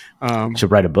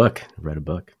should write a book.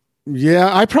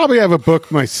 Yeah, I probably have a book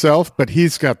myself, but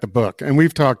he's got the book, and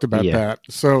we've talked about that.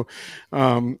 So,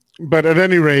 but at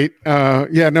any rate,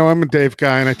 I'm a Dave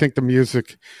guy, and I think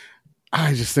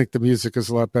I just think the music is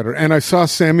a lot better. And I saw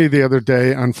Sammy the other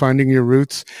day on Finding Your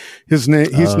Roots. His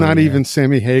name, he's not even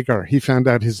Sammy Hagar. He found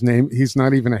out his name. He's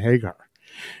not even a Hagar.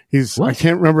 I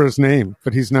can't remember his name,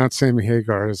 but he's not Sammy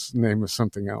Hagar. His name is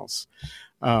something else.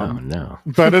 Oh no.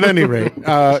 But at any rate,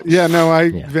 Van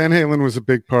Halen was a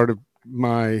big part of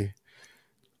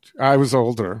I was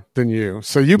older than you.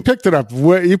 So you picked it up.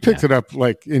 It up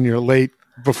like in your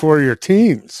before your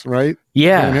teens, right?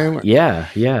 Yeah.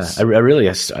 I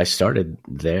started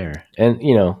there, and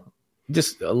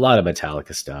just a lot of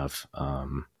Metallica stuff.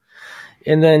 And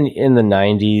then in the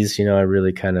 90s, I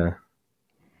really kind of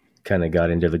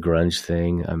got into the grunge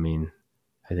thing. I mean,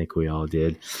 I think we all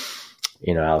did.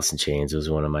 Alice in Chains was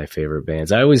one of my favorite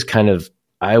bands. I always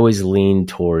leaned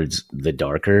towards the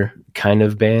darker kind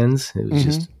of bands. It was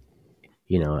just,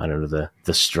 I don't know,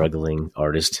 the struggling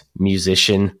artist,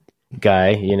 musician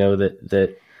guy,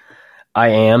 that I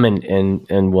am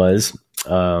and was.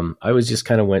 I was just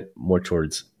kind of went more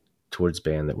towards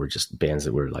bands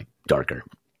that were like darker.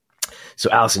 So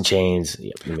Alice in Chains.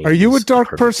 Are you a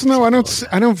dark person though? I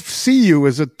don't see you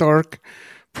as a dark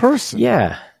person.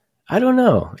 Yeah, I don't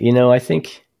know.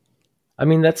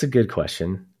 That's a good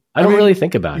question. I don't really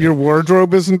think about it. Your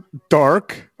wardrobe isn't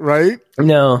dark, right?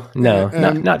 No,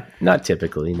 not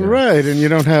typically. No. Right,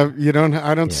 and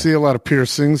I don't see a lot of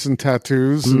piercings and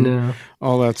tattoos and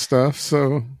all that stuff.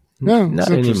 So no, not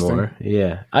anymore.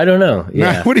 Yeah, I don't know.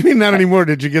 Yeah, what do you mean not anymore?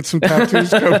 Did you get some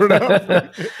tattoos covered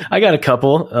up? I got a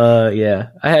couple. Yeah,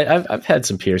 I've had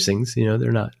some piercings.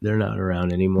 They're not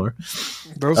around anymore.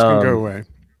 Those can go away.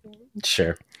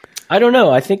 Sure. I don't know.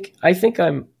 I think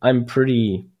I'm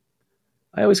pretty.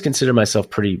 I always consider myself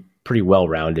pretty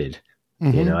well-rounded.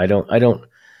 Mm-hmm. I don't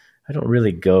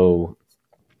really go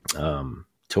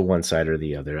to one side or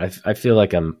the other. I feel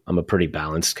like I'm a pretty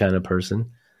balanced kind of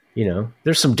person.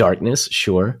 There's some darkness,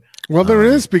 sure. Well, there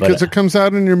is, because it comes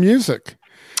out in your music.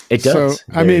 It does.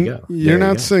 So, you're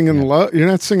not singing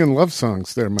love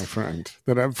songs there, my friend.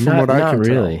 From what I can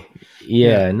really. Tell.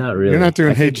 Yeah, not really. You're not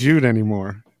doing Hey Jude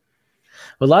anymore.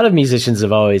 A lot of musicians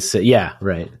have always said, yeah,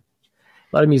 right.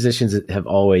 A lot of musicians have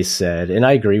always said, and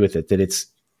I agree with it, that it's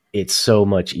so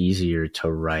much easier to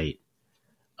write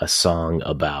a song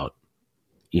about,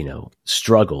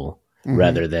 struggle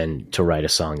rather than to write a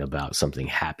song about something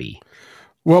happy.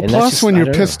 Well, and plus when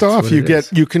you're pissed off,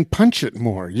 you can punch it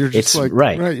more. You're just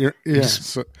right. You're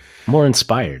more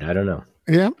inspired. I don't know.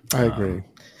 Yeah, I agree.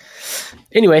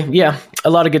 Anyway, yeah, a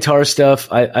lot of guitar stuff.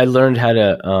 I learned how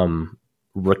to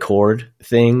record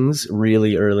things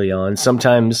really early on.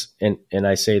 Sometimes, and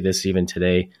I say this even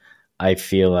today, I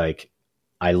feel like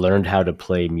I learned how to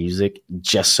play music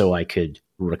just so I could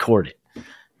record it.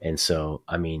 And so,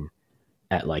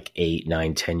 at like 8,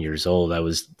 9, 10 years old, I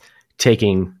was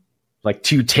taking like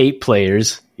 2 tape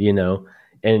players,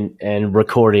 and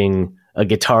recording a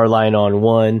guitar line on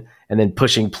one, and then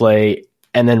pushing play,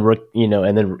 and then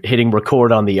and then hitting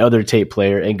record on the other tape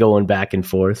player, and going back and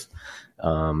forth,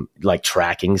 like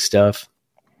tracking stuff.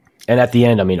 And at the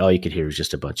end, all you could hear was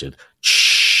just a bunch of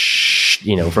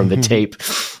from the tape.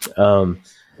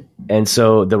 And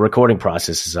so the recording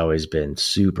process has always been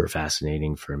super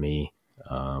fascinating for me,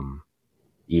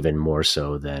 even more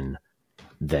so than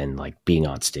like being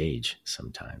on stage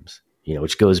sometimes,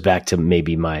 which goes back to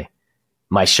maybe my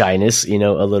shyness,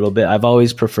 a little bit. I've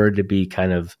always preferred to be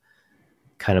kind of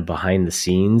behind the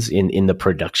scenes in the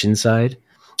production side,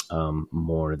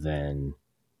 more than,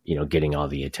 getting all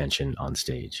the attention on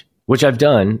stage, which I've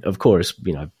done, of course.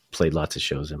 I've played lots of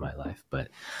shows in my life, but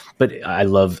I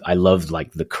love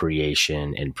like the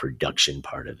creation and production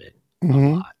part of it a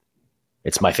lot.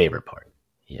 It's my favorite part.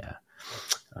 Yeah.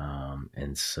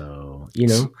 And so,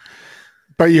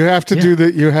 but you have to do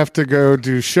that. You have to go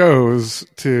do shows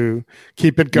to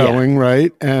keep it going.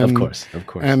 Right. And of course.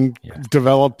 And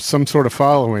develop some sort of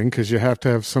following, because you have to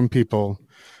have some people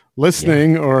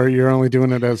listening, or you're only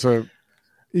doing it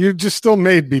you just still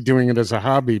may be doing it as a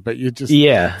hobby, but you just,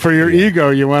 for your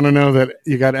ego, you want to know that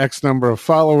you got X number of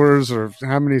followers or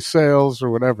how many sales or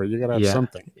whatever. You got to have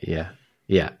something. Yeah.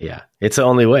 It's the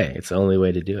only way. It's the only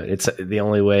way to do it. It's the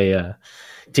only way to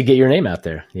get your name out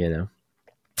there,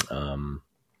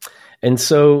 And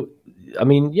so,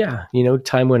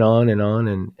 time went on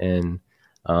and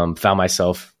found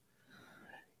myself,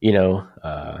 in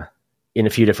a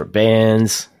few different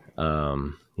bands.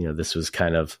 This was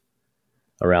kind of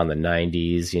around the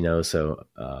 90s, so,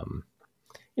 I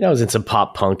was in some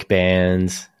pop punk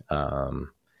bands,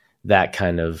 that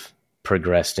kind of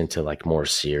progressed into like more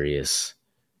serious,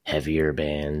 heavier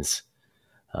bands.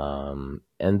 And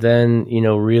then,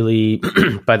 really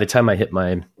by the time I hit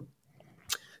my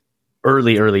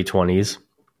early 20s,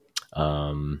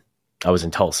 I was in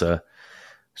Tulsa.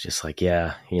 It's just like,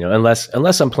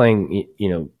 unless I'm playing,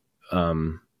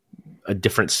 a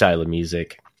different style of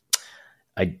music,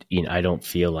 I don't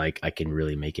feel like I can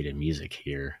really make it in music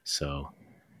here. So,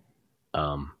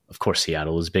 of course,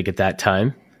 Seattle was big at that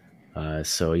time.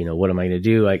 So, what am I going to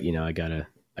do? I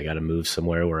gotta move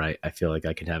somewhere where I feel like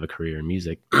I can have a career in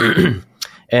music.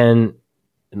 And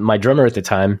my drummer at the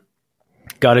time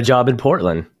got a job in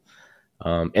Portland.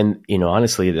 And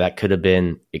honestly, it could have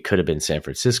been San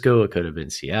Francisco. It could have been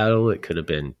Seattle. It could have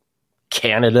been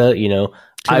Canada.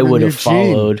 I would have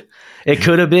followed. It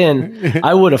could have been.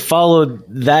 I would have followed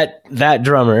that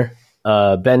drummer.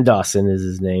 Ben Dawson is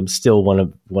his name. Still one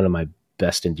of my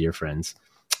best and dear friends.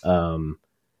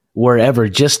 Wherever,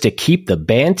 just to keep the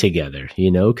band together,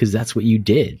 because that's what you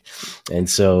did. And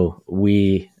so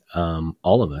we,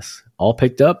 all of us, all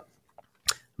picked up,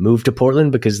 moved to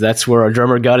Portland because that's where our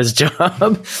drummer got his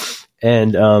job.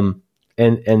 And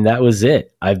that was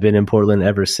it. I've been in Portland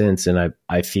ever since. And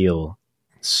I feel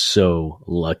so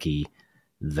lucky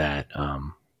that,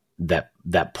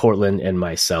 that Portland and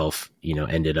myself,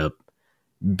 ended up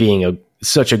being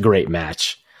such a great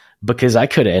match, because I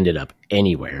could have ended up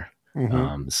anywhere.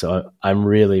 Mm-hmm. So I'm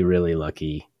really, really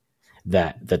lucky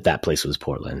that place was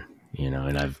Portland,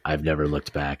 and I've never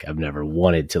looked back. I've never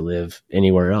wanted to live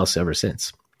anywhere else ever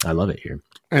since. I love it here.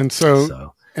 And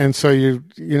so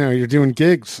you're doing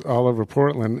gigs all over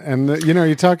Portland, and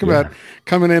you talk about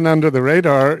coming in under the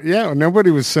radar. Yeah. Nobody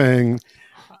was saying,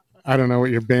 I don't know what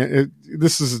your band,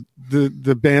 this is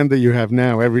the band that you have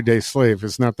now. Everyday Slave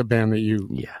is not the band that you,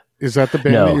 is that the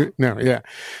band? No.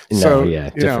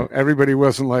 So, everybody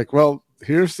wasn't like, well,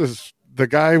 here's the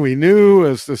guy we knew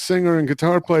as the singer and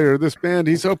guitar player of this band.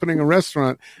 He's opening a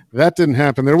restaurant. That didn't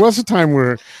happen. There was a time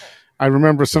where I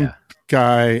remember some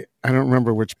guy, I don't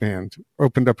remember which band,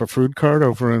 opened up a food cart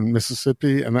over in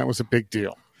Mississippi, and that was a big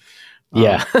deal.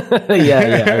 Yeah.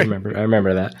 I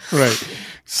remember that. Right.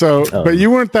 So, but you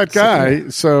weren't that guy.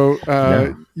 So,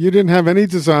 you didn't have any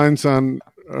designs on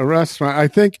a restaurant. I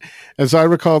think, as I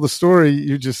recall the story,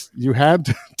 you had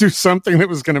to do something that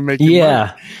was going to make you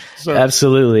money. So,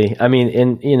 absolutely. I mean,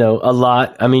 and a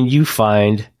lot, I mean, you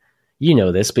find,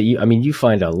 this, but you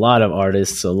find a lot of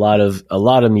artists, a lot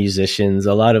of musicians,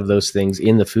 a lot of those things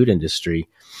in the food industry.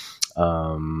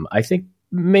 I think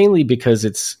mainly because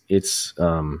it's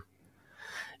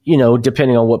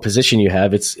depending on what position you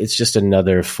have, it's just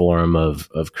another form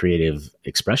of creative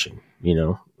expression.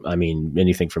 I mean,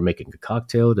 anything from making a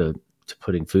cocktail to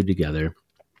putting food together,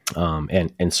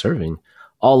 and serving,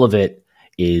 all of it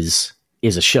is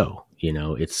a show.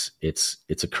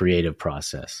 It's a creative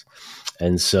process.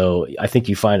 And so I think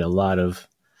you find a lot of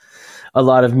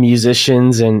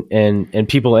musicians and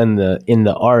people in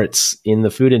the arts, in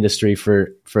the food industry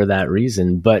for that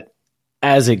reason. But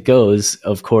as it goes,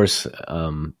 of course,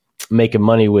 making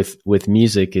money with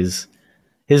music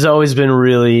has always been a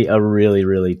really,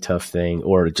 really tough thing,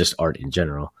 or just art in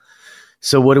general.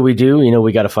 So what do?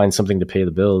 We got to find something to pay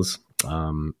the bills.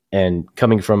 And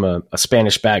coming from a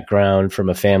Spanish background, from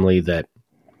a family that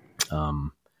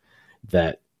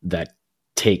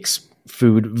takes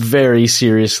food very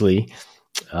seriously.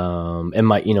 And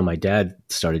my dad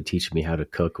started teaching me how to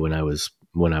cook when I was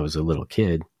a little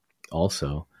kid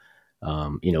also.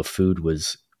 Food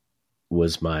was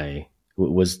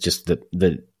just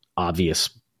the obvious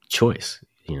choice,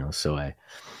 so I,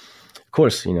 of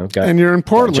course, got, and you're in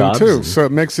Portland too. So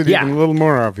it makes it even a little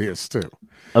more obvious too.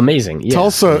 Amazing. Yeah.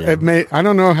 Tulsa, I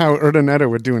don't know how Urdaneta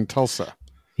would do in Tulsa.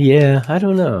 Yeah. I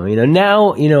don't know.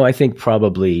 Now, I think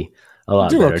probably a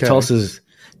lot better. Okay.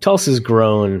 Tulsa's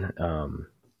grown,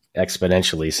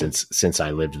 exponentially since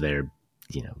I lived there,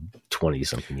 20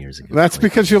 something years ago. That's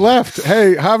because you left.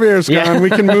 Hey, Javier's gone. We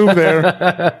can move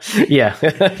there. Yeah.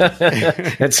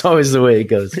 That's always the way it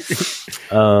goes.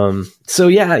 So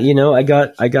yeah, I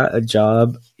got a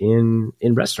job in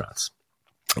restaurants,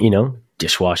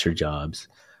 dishwasher jobs,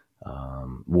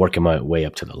 working my way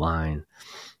up to the line,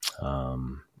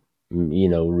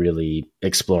 really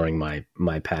exploring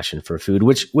my passion for food,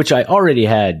 which I already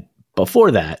had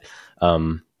before that.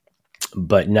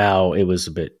 But now it was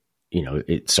a bit,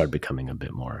 it started becoming a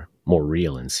bit more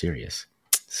real and serious.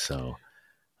 So,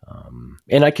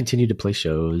 and I continued to play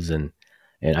shows, and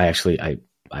I actually,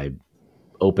 I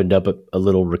opened up a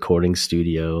little recording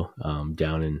studio,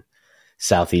 down in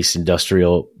Southeast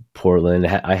Industrial Portland.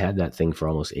 I had that thing for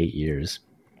almost 8 years.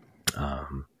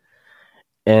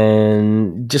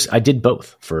 And I did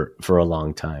both for a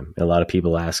long time. And a lot of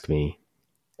people ask me,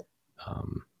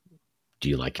 do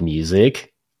you like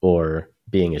music or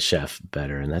being a chef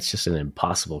better? And that's just an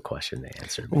impossible question to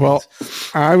answer. Well,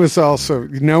 I was also,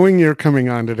 knowing you're coming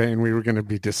on today and we were going to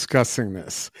be discussing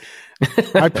this,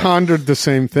 I pondered the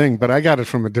same thing, but I got it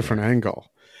from a different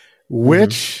angle.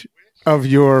 Which of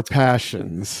your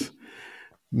passions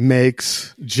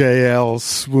makes JL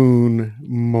swoon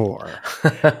more?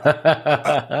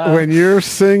 When you're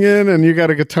singing and you got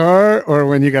a guitar, or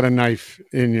when you got a knife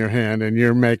in your hand and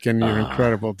you're making your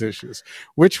incredible dishes?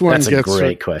 Which one gets... That's a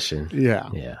great question. Yeah.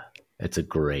 Yeah. It's a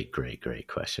great, great, great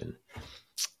question.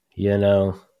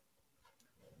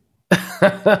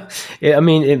 I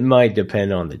mean, it might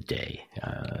depend on the day.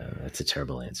 That's a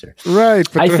terrible answer. Right.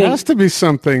 But there has to be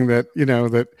something that,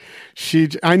 that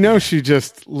I know she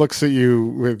just looks at you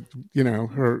with,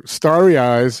 her starry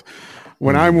eyes.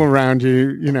 When I'm around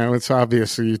you, it's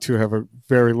obvious that you two have a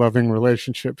very loving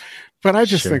relationship. But I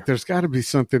just think there's got to be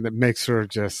something that makes her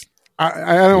just,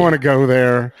 I don't want to go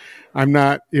there. I'm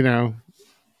not,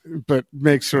 but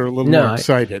makes her a little No, more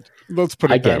excited. Let's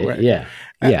put I it get that it. way. Yeah.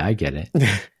 Yeah, I get it.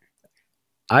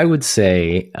 I would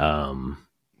say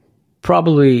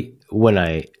probably when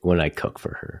I cook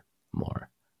for her more.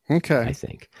 Okay. I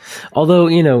think. Although,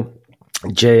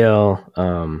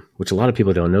 JL, which a lot of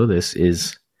people don't know this,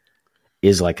 is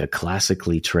like a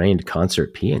classically trained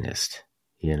concert pianist.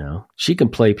 She can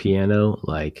play piano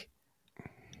like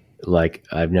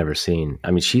I've never seen.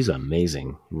 I mean, she's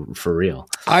amazing for real.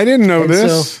 I didn't know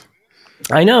this.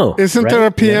 So, I know. Isn't there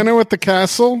a piano at the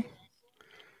castle?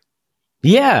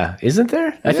 Yeah, isn't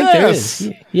there? I think there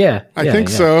is. Yeah, I think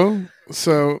so.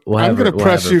 So I'm going to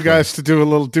press you guys to do a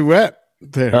little duet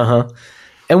there.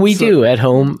 And we do at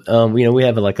home. We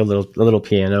have like a little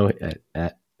piano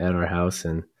at our house,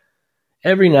 and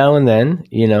every now and then,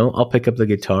 I'll pick up the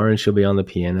guitar and she'll be on the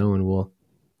piano, and we'll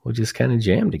just kind of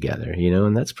jam together,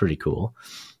 and that's pretty cool.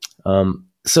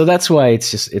 So that's why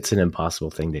it's an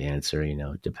impossible thing to answer.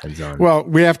 It depends on. Well,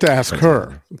 we have to ask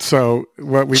her. So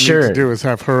what we need to do is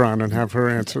have her on and have her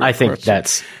answer. I think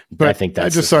that's. I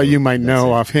just thought you might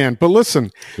know offhand. But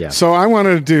listen, yeah. So I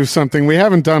wanted to do something we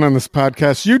haven't done on this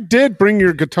podcast. You did bring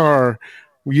your guitar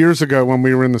years ago when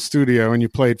we were in the studio, and you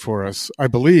played for us, I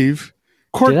believe.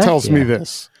 Court tells me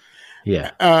this. Yeah.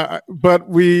 But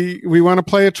we want to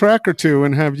play a track or two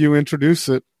and have you introduce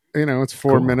it. It's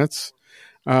 4 minutes.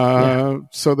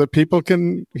 So that people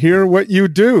can hear what you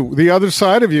do, the other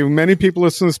side of you. Many people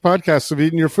listen to this podcast have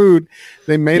eaten your food.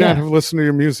 They may not have listened to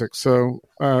your music. So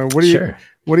what do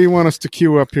you want us to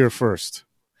cue up here first?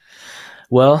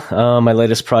 Well, my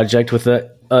latest project with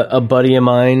a buddy of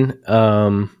mine,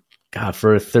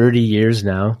 for 30 years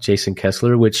now, Jason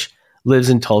Kessler, which lives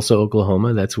in Tulsa,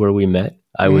 Oklahoma. That's where we met.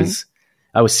 I was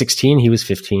 16. He was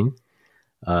 15.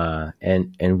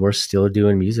 And we're still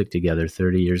doing music together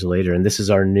 30 years later. And this is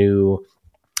our new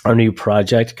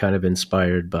project, kind of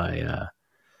inspired by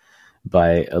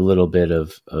a little bit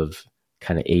of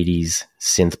kind of 80s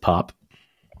synth pop.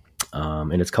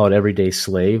 And it's called Everyday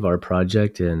Slave, our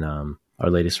project. And, our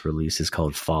latest release is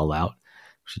called Fallout,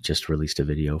 which we just released a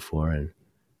video for, and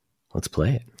let's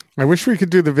play it. I wish we could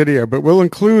do the video, but we'll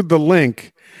include the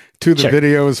link to the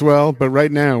video as well. But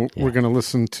right now we're going to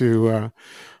listen to,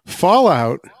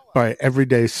 Fallout by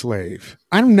Everyday Slave.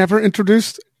 I've never done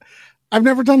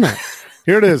that.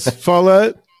 Here it is.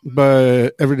 Fallout by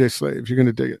Everyday Slave. You're going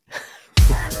to dig it.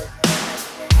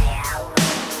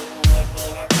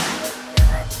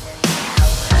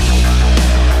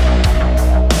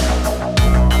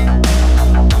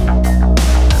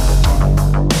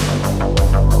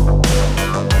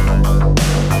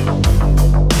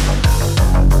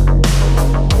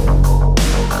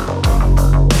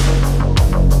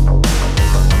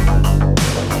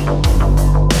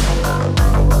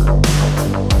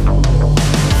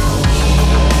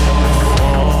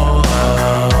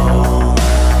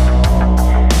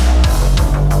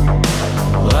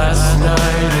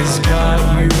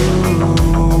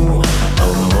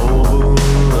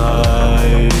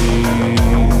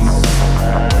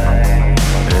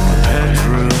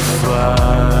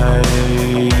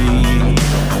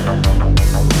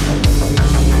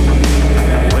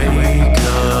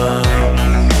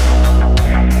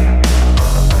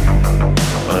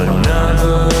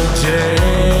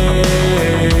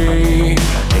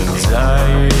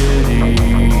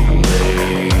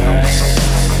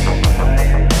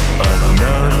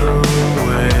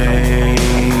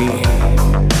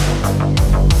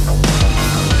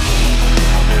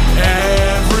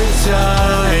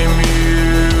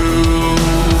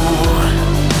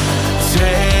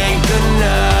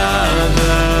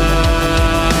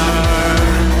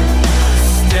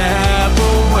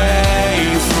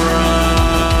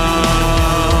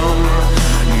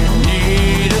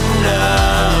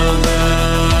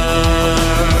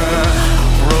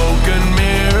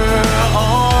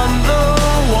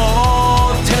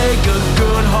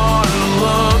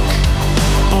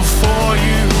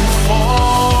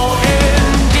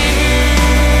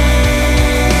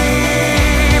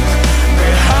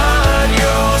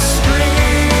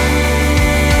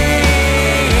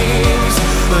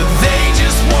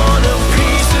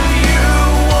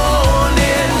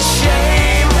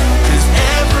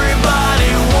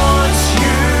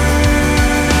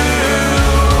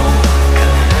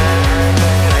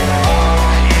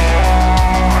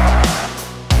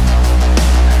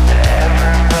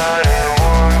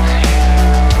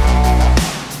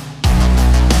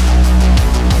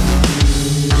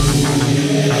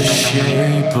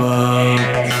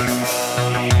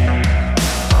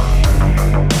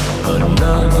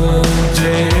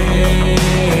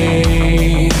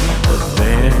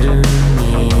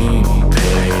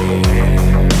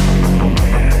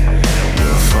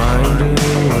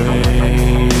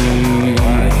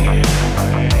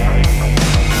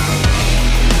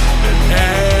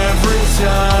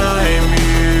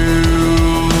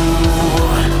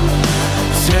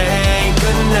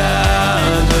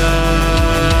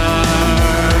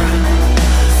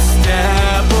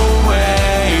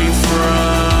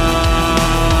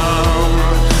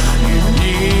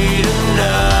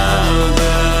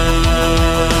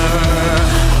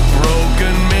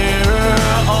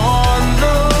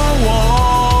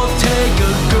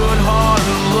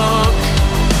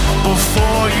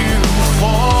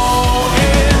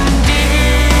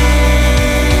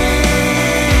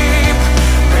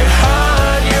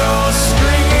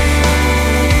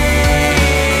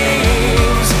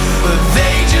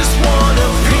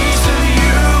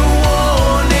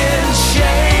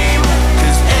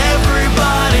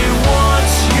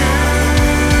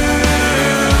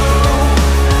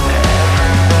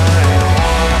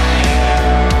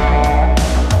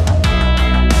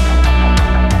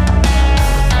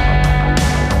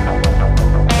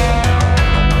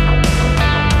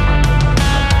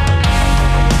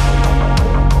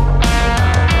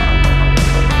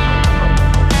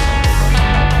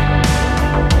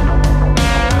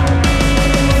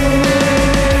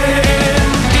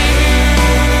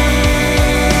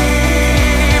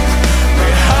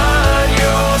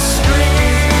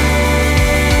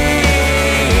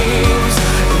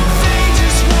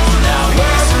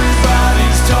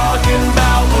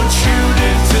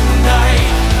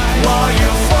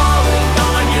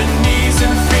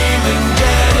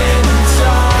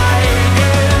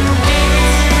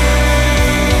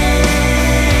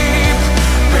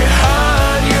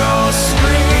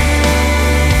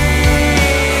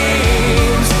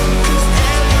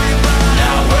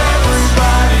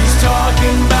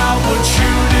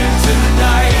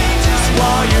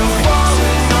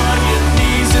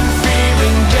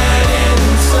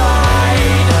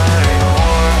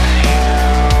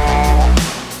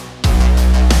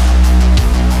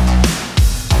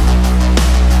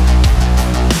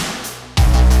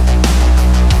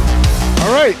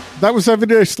 that was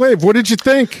Everyday Slave. What did you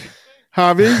think,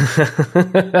 Javi?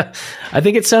 I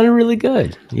think it sounded really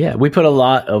good. Yeah, we put a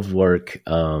lot of work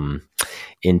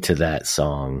into that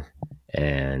song,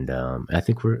 and I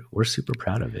think we're super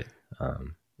proud of it.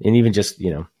 And even just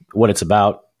what it's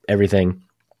about, everything.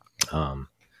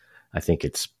 I think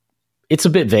it's a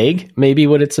bit vague, maybe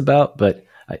what it's about, but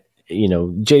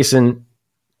Jason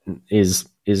is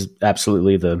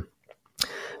absolutely the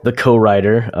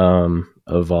co-writer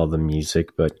of all the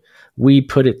music, but we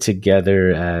put it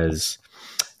together as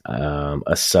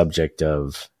a subject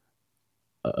of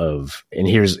and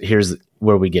here's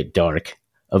where we get dark,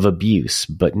 of abuse,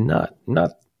 but not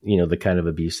the kind of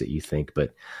abuse that you think,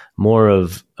 but more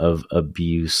of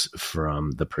abuse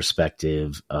from the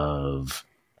perspective of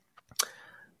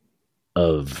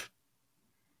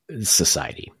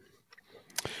society,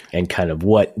 and kind of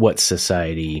what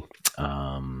society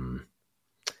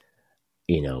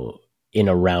in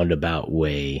a roundabout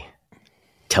way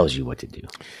tells you what to do.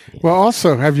 Well,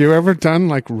 also, have you ever done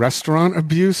like restaurant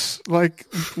abuse, like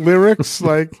lyrics?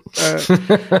 Like,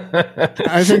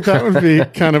 I think that would be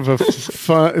kind of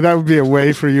that would be a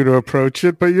way for you to approach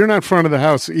it, but you're not front of the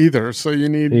house either. So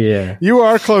you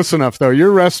are close enough though.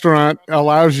 Your restaurant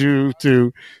allows you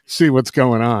to see what's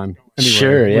going on. Anyway,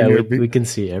 sure. Yeah. We can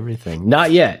see everything.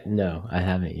 Not yet. No, I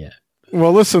haven't yet.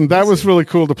 Well, listen, that was really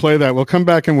cool to play that. We'll come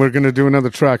back and we're going to do another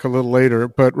track a little later.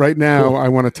 But right now, cool. I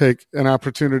want to take an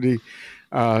opportunity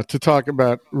to talk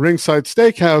about Ringside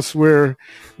Steakhouse, where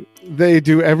they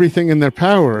do everything in their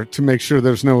power to make sure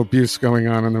there's no abuse going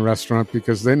on in the restaurant,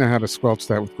 because they know how to squelch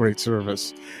that with great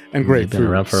service and great food. They've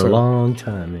been around for a long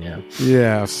time, yeah.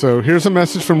 Yeah, so here's a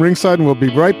message from Ringside, and we'll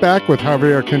be right back with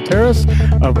Javier Canteras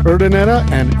of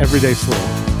Urdaneta and Everyday Slave.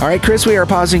 All right, Chris, we are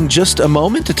pausing just a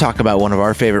moment to talk about one of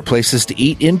our favorite places to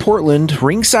eat in Portland,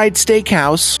 Ringside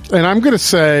Steakhouse. And I'm going to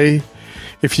say,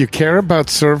 if you care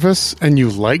about service and you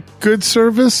like good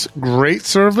service, great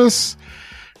service,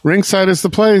 Ringside is the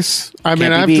place. I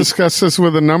mean, I've discussed this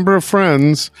with a number of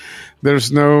friends.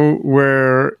 There's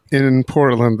nowhere in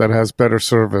Portland that has better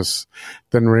service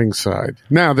than Ringside.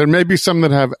 Now, there may be some that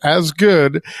have as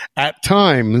good at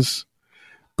times,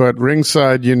 but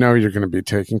Ringside, you're going to be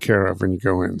taken care of when you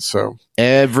go in. So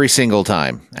every single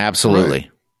time. Absolutely. Right.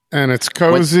 And it's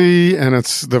cozy, and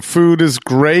the food is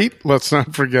great. Let's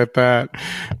not forget that.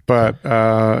 But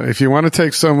if you want to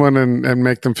take someone and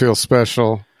make them feel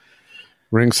special,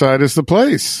 Ringside is the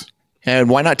place. And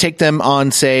why not take them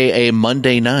on, say, a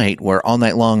Monday night where all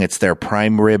night long it's their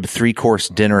prime rib 3-course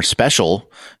dinner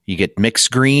special. You get mixed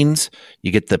greens,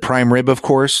 you get the prime rib, of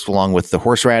course, along with the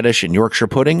horseradish and Yorkshire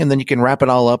pudding, and then you can wrap it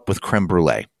all up with creme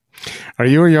brulee. Are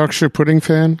you a Yorkshire pudding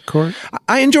fan, Court?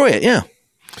 I enjoy it, yeah.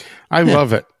 I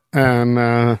love it. And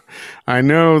I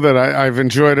know that I've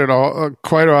enjoyed it all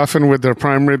quite often with their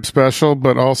prime rib special,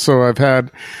 but also we've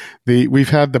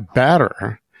had the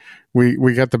batter.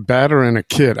 We got the batter in a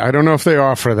kit. I don't know if they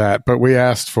offer that, but we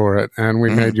asked for it, and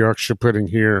we made Yorkshire pudding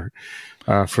here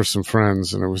for some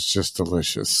friends, and it was just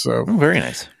delicious. So very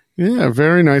nice. Yeah,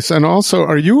 very nice. And also,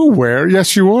 are you aware?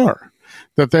 Yes, you are.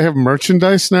 That they have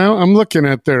merchandise now. I'm looking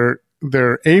at their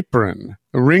apron,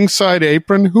 a Ringside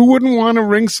apron. Who wouldn't want a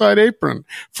Ringside apron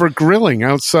for grilling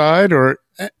outside or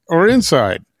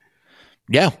inside?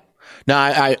 Yeah. No,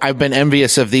 I've been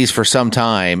envious of these for some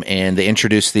time, and they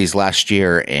introduced these last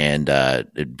year, and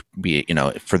it'd be,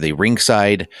 for the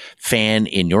Ringside fan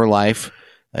in your life,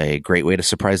 a great way to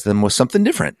surprise them with something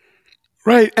different.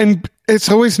 Right. And it's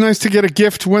always nice to get a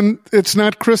gift when it's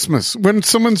not Christmas, when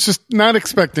someone's just not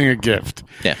expecting a gift.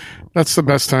 Yeah. That's the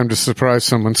best time to surprise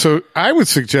someone. So I would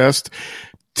suggest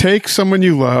take someone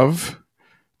you love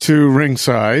to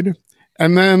Ringside,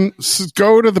 and then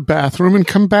go to the bathroom and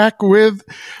come back with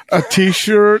a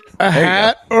T-shirt, a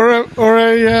hat, or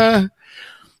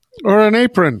an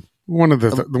apron. One of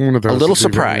those. A little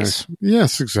surprise. Nice.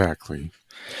 Yes, exactly.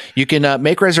 You can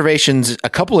make reservations a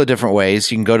couple of different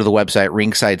ways. You can go to the website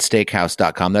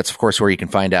ringsidesteakhouse.com. That's, of course, where you can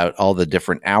find out all the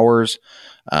different hours,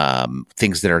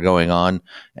 things that are going on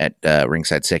at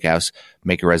Ringside Steakhouse.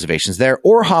 Make your reservations there,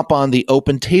 or hop on the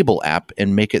Open Table app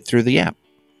and make it through the app.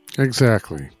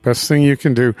 Exactly. Best thing you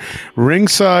can do.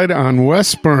 Ringside on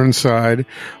West Burnside,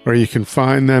 or you can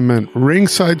find them at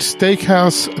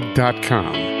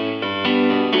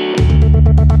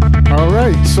ringsidesteakhouse.com. All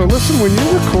right. So listen, when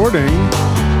you're recording,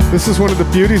 this is one of the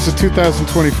beauties of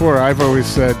 2024. I've always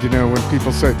said, when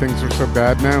people say things are so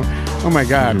bad now, oh my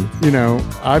God,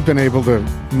 I've been able to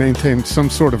maintain some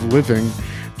sort of living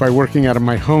by working out of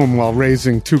my home while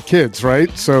raising 2 kids,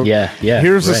 right? So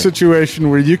here's a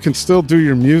situation where you can still do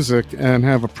your music and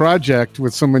have a project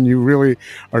with someone you really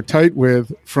are tight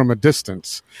with from a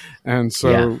distance. And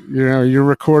so, you're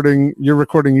recording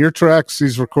your tracks,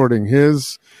 he's recording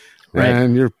his,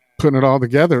 and you're putting it all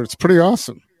together. It's pretty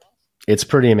awesome. It's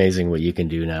pretty amazing what you can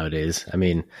do nowadays. I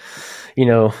mean,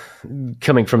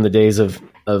 coming from the days of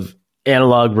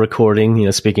analog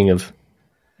recording, speaking of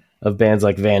bands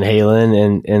like Van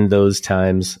Halen and those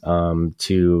times,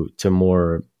 to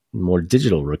more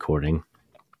digital recording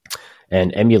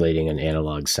and emulating an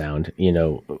analog sound,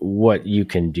 what you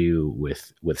can do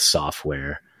with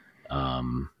software,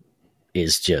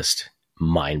 is just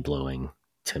mind blowing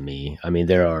to me. I mean,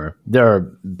 there are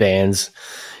bands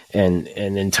and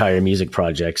entire music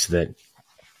projects that,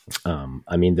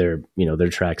 their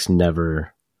tracks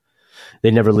never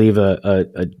leave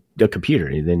a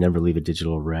computer. They never leave a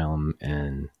digital realm.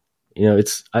 And,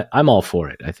 I'm all for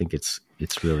it. I think it's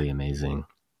really amazing.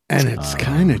 And it's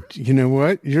kind of,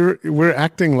 we're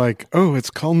acting like, oh, it's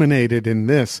culminated in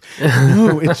this.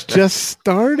 No, it's just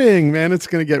starting, man. It's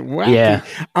going to get wacky. Yeah.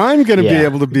 I'm going to be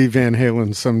able to be Van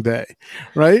Halen someday,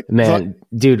 right? Man,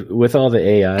 dude, with all the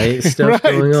AI stuff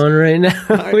going on right now,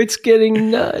 it's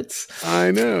getting nuts.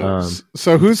 I know.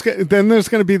 So then there's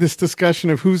going to be this discussion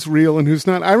of who's real and who's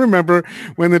not. I remember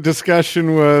when the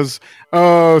discussion was,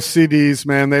 oh, CDs,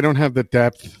 man, they don't have the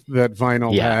depth that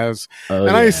vinyl has.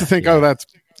 I used to think, oh, that's,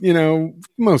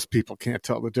 most people can't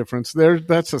tell the difference there.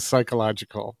 That's a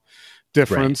psychological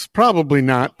difference. Right. Probably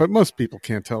not, but most people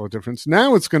can't tell the difference.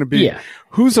 Now it's going to be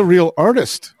who's a real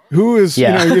artist? Who is, you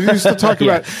used to talk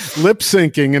about lip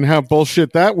syncing and how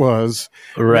bullshit that was.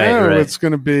 Right. Now it's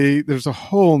going to be, there's a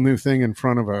whole new thing in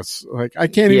front of us. Like, I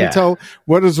can't even tell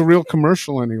what is a real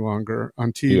commercial any longer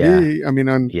on TV. Yeah. I mean,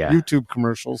 on YouTube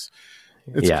commercials.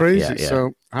 It's crazy.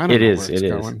 So I don't know where it's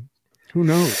going. Who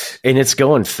knows? And it's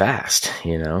going fast,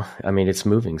 I mean, it's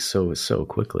moving so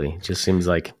quickly. It just seems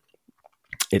like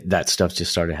that stuff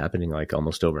just started happening like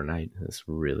almost overnight. It's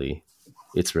really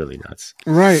nuts.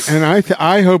 Right. And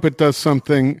I hope it does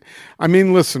something. I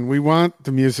mean, listen, we want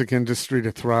the music industry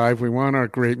to thrive. We want our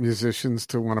great musicians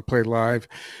to want to play live.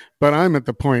 But I'm at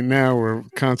the point now where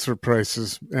concert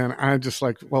prices, and I'm just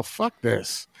like, well, fuck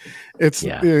this. It's,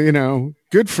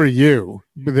 good for you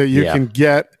that you can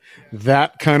get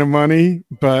that kind of money.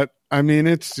 But I mean,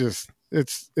 it's just,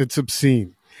 it's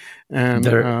obscene. And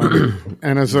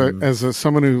and as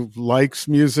someone who likes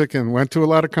music and went to a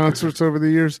lot of concerts over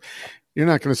the years, you're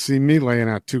not going to see me laying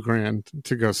out $2,000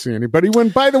 to go see anybody. When,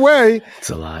 by the way, it's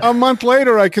a lot. A month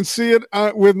later, I can see it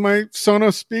with my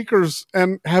Sonos speakers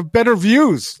and have better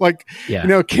views, like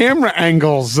camera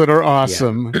angles that are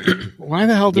awesome. Yeah. Why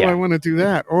the hell do I want to do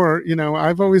that? Or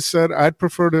I've always said I'd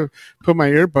prefer to put my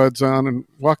earbuds on and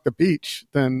walk the beach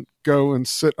than go and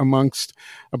sit amongst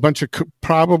a bunch of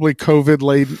probably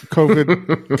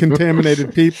COVID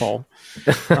contaminated people.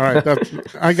 All right,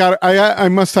 I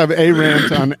must have a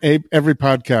rant on every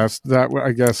podcast. That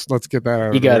I guess let's get that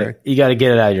out. You got to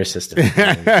get it out of your system.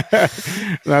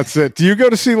 That's it. Do you go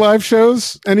to see live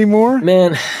shows anymore?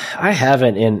 Man, I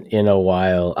haven't in a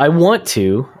while. I want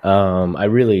to. I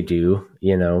really do.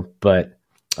 But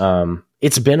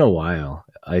it's been a while.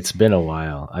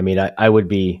 I mean, I would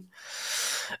be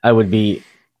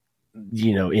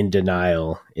in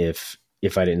denial if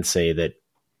I didn't say that,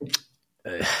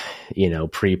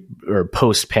 pre or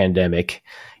post pandemic,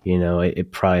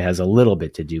 it probably has a little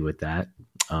bit to do with that.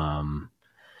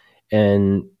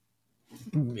 And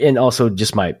also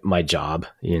just my job,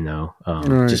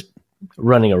 right. Just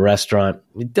running a restaurant,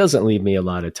 it doesn't leave me a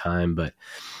lot of time, but,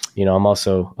 I'm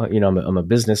also, I'm a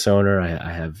business owner.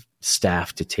 I have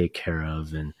staff to take care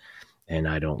of, and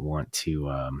I don't want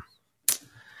to,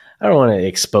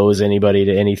 expose anybody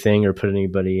to anything or put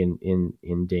anybody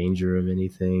in danger of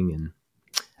anything. And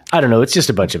I don't know. It's just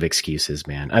a bunch of excuses,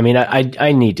 man. I mean,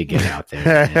 I need to get out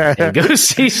there and go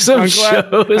see some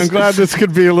shows. I'm glad this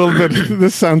could be a little bit,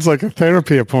 this sounds like a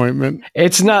therapy appointment.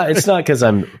 It's not because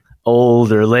I'm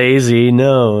old or lazy.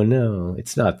 No,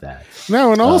 it's not that.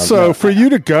 No, and also for you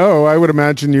to go, I would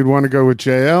imagine you'd want to go with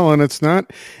JL, and it's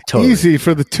not easy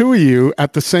for the two of you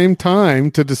at the same time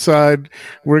to decide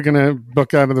we're going to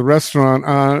book out of the restaurant,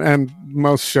 and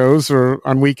most shows are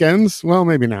on weekends. Well,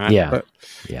 maybe not. Yeah. But,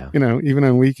 even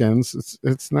on weekends,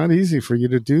 it's not easy for you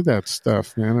to do that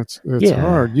stuff, man. It's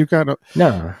hard. You got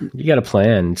to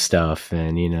plan stuff.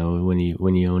 And, when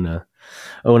you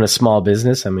own a small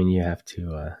business, I mean, you have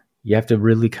to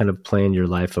really kind of plan your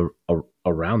life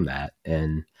around that.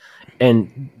 And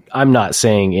I'm not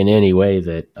saying in any way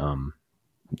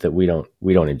that we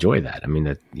don't enjoy that. I mean,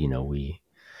 that,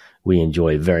 we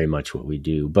enjoy very much what we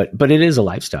do, but it is a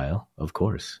lifestyle, of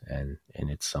course. And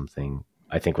it's something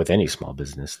I think with any small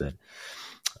business that,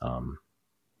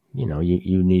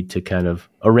 you need to kind of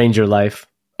arrange your life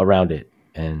around it.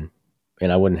 And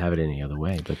I wouldn't have it any other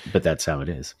way, but that's how it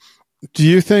is. Do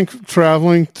you think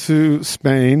traveling to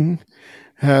Spain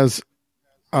has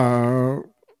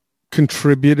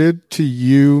contributed to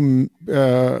you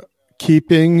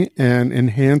keeping and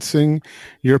enhancing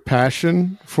your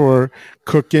passion for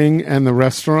cooking and the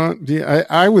restaurant?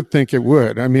 I would think it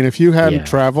would. I mean, if you hadn't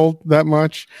traveled that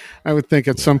much, I would think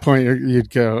at some point you'd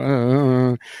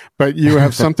go, but you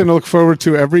have something to look forward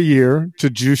to every year to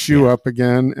juice you up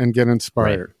again and get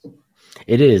inspired. Right.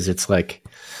 It is. It's like,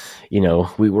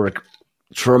 we work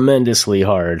tremendously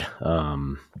hard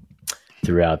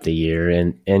throughout the year,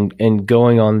 and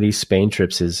going on these Spain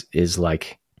trips is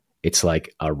like, it's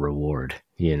like a reward,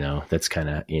 that's kind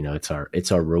of,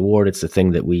 it's our reward. It's the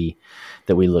thing that we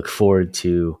look forward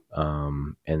to,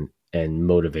 and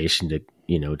motivation to,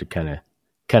 to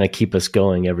kind of keep us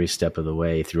going every step of the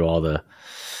way through all the,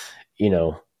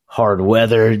 hard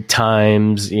weather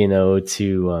times,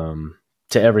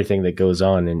 to everything that goes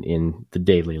on in the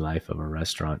daily life of a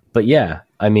restaurant. But yeah,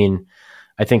 I mean,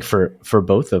 I think for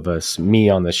both of us, me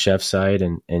on the chef side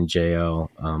and JL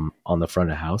on the front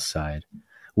of house side,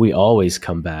 we always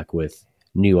come back with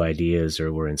new ideas,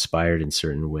 or we're inspired in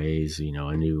certain ways,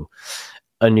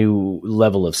 a new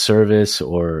level of service,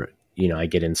 or, I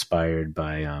get inspired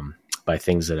by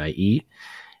things that I eat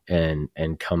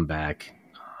and come back,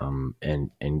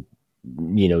 and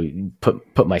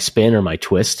put my spin or my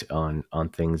twist on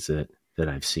things that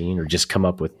I've seen, or just come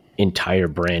up with entire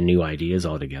brand new ideas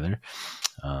altogether.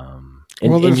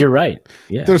 And you're right.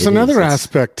 Yeah, there's another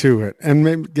aspect to it,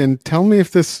 and tell me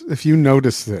if you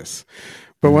notice this.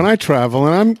 But when I travel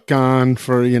and I'm gone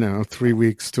for 3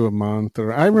 weeks to a month,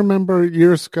 or I remember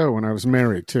years ago when I was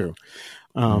married too,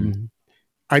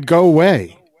 I'd go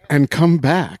away and come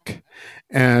back.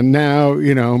 And now,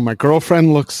 my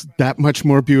girlfriend looks that much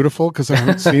more beautiful because I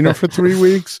haven't seen her for 3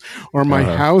 weeks, or my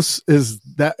house is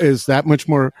that much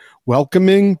more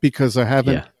welcoming because I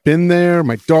haven't been there.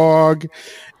 My dog,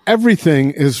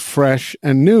 everything is fresh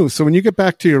and new. So when you get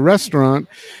back to your restaurant,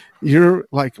 you're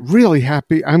like really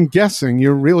happy. I'm guessing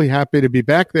you're really happy to be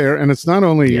back there. And it's not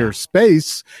only your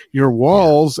space, your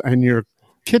walls, and your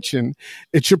kitchen,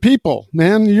 it's your people,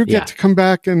 man. You get to come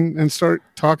back and start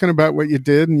talking about what you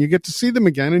did, and you get to see them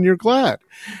again, and you're glad.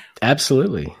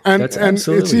 Absolutely. And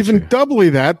it's even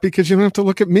doubly that because you don't have to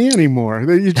look at me anymore.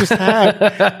 You just had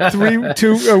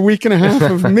a week and a half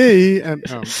of me. And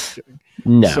I'm just kidding.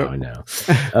 No.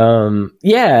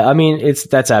 I mean,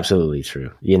 that's absolutely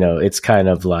true. It's kind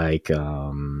of like,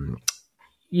 the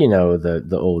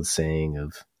old saying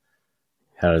of,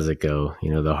 how does it go?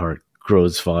 The heart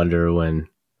grows fonder when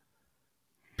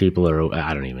people are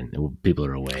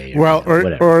away.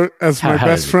 Or as my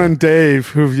best friend Dave,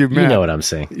 who you've met. You know what I'm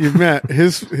saying. You've met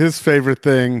his favorite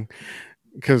thing,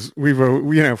 because we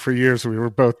were, for years we were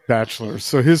both bachelors.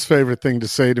 So his favorite thing to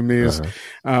say to me is,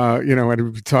 when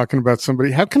we'd be talking about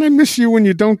somebody, how can I miss you when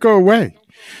you don't go away?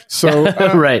 So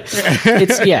right,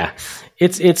 it's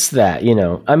that,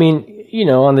 I mean,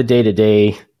 on the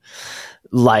day-to-day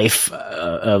life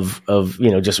of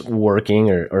just working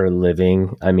or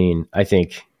living. I mean, I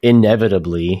think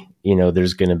inevitably,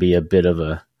 there's going to be a bit of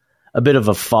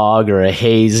a fog or a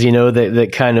haze, that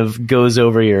kind of goes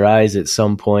over your eyes at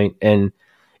some point, and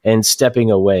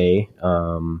stepping away,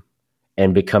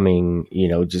 and becoming,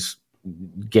 just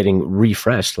getting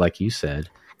refreshed, like you said,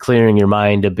 clearing your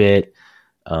mind a bit.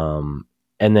 And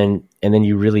then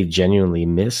you really genuinely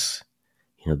miss,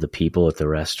 the people at the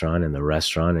restaurant,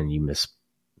 and you miss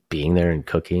being there and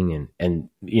cooking, and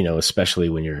especially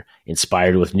when you're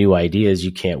inspired with new ideas,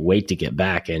 you can't wait to get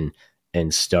back and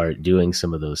start doing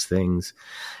some of those things.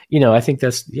 I think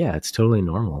it's totally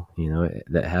normal.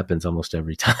 That happens almost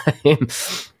every time.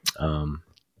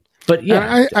 But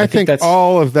yeah, I think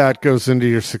all of that goes into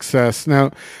your success.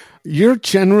 Now, you're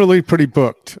generally pretty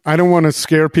booked. I don't want to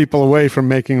scare people away from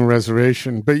making a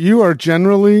reservation, but you are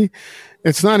generally,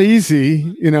 it's not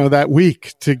easy, that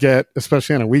week to get,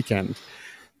 especially on a weekend.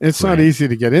 It's not easy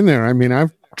to get in there. I mean,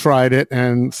 I've tried it,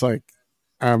 and it's like,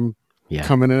 I'm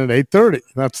coming in at 8:30.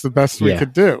 That's the best we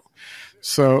could do.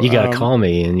 So you got to call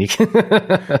me, and you can.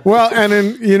 Well, and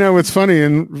it's funny,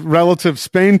 in relative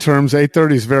Spain terms,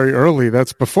 8:30 is very early.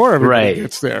 That's before everybody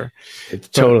gets there.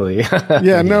 Totally.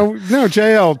 No,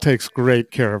 JL takes great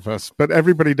care of us, but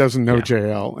everybody doesn't know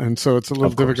JL. And so it's a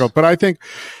little difficult. But I think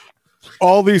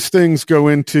all these things go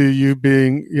into you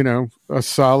being, a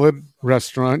solid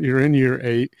restaurant. You're in year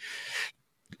 8,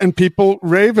 and people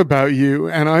rave about you.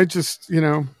 And I just,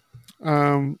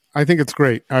 I think it's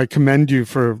great. I commend you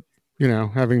for,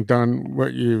 having done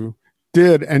what you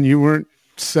did, and you weren't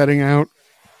setting out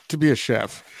to be a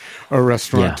chef or a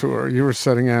restaurateur. You were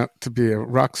setting out to be a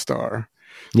rock star.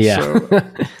 Yeah. So,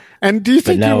 and do you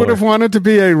think you would have wanted to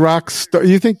be a rock star?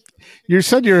 You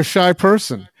said you're a shy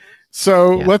person.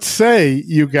 So let's say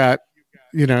you got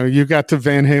to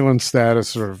Van Halen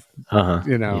status or,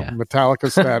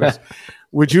 Metallica status.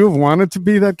 Would you have wanted to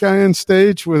be that guy on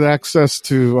stage with access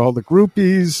to all the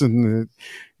groupies and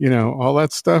all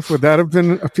that stuff? Would that have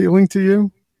been appealing to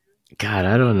you? God,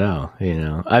 I don't know.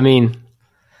 I mean,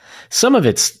 some of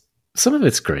it's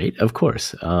great, of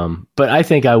course. But I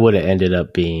think I would have ended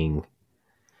up being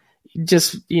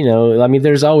just, I mean,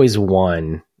 there's always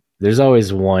one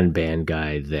band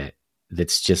guy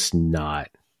that's just not,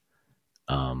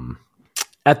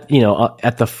 at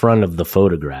the front of the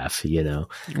photograph, right.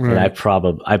 And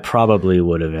I probably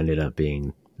would have ended up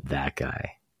being that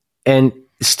guy, and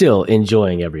still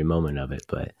enjoying every moment of it.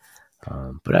 But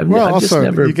I've just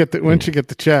never. Once you get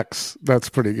the checks, that's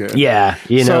pretty good. Yeah,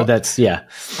 that's.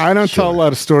 I don't tell a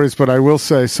lot of stories, but I will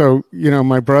say. So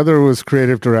my brother was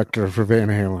creative director for Van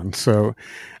Halen, so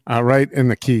right in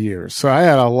the key years. So I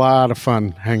had a lot of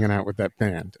fun hanging out with that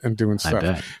band and doing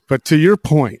stuff. But to your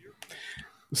point.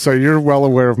 So you're well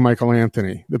aware of Michael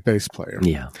Anthony, the bass player.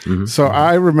 Yeah. Mm-hmm. So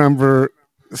I remember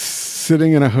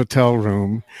sitting in a hotel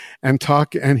room and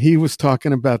he was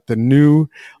talking about the new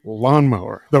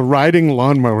lawnmower, the riding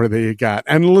lawnmower that he got,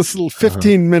 and listened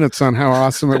 15 minutes on how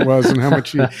awesome it was and how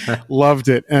much he loved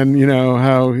it, and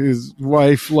how his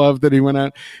wife loved that he went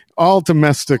out. All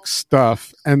domestic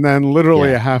stuff, and then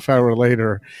literally a half hour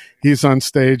later, he's on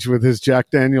stage with his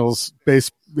Jack Daniels bass,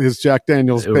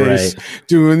 right.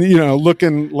 doing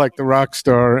looking like the rock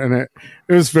star, and it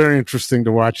was very interesting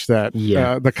to watch that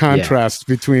the contrast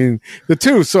between the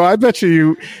two. So I bet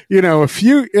you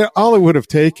all it would have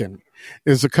taken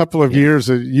is a couple of years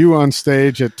of you on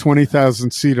stage at 20,000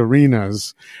 seat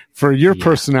arenas for your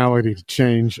personality to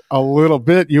change a little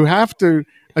bit. You have to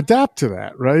adapt to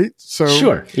that, right? So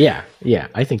sure, yeah.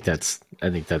 I think that's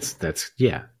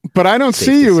yeah. But I don't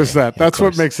see you as that. That's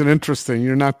what makes it interesting.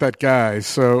 You're not that guy.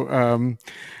 So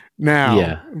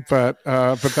but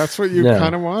that's what you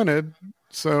kind of wanted.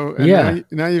 So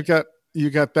now you got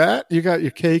that. You got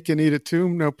your cake and eat it too.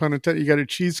 No pun intended. You got a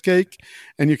cheesecake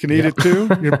and you can eat it too.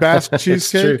 Your Basque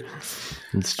cheesecake.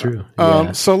 It's true.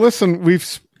 So listen,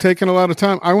 we've taken a lot of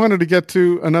time. I wanted to get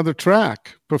to another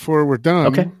track before we're done.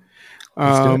 Okay.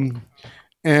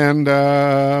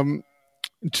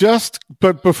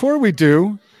 But before we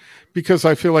do, because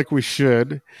I feel like we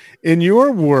should, in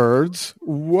your words,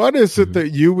 what is it that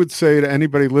you would say to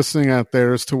anybody listening out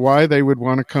there as to why they would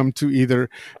want to come to either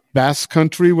Basque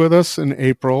Country with us in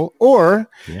April or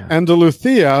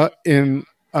Andalusia in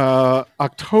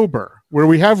October, where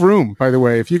we have room, by the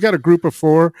way. If you got a group of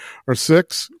 4 or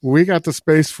 6, we got the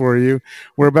space for you.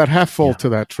 We're about half full to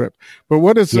that trip. But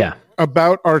what is it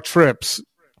about our trips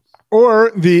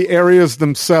or the areas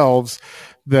themselves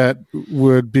that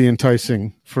would be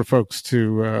enticing for folks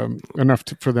to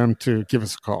for them to give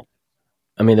us a call?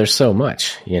 I mean, there's so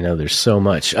much, there's so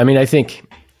much. I mean, I think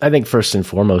first and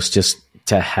foremost, just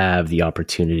to have the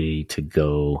opportunity to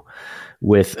go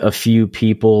with a few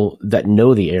people that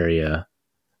know the area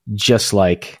just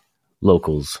like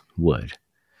locals would,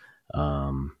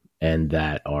 and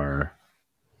that are,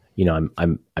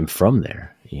 I'm from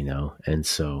there, and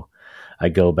so I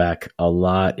go back a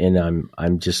lot, and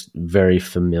I'm just very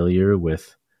familiar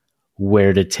with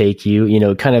where to take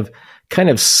you, kind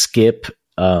of skip,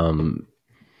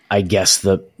 I guess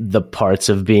the parts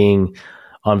of being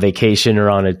on vacation or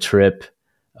on a trip,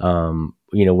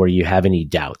 where you have any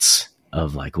doubts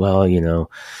of like, well,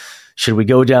 should we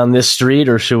go down this street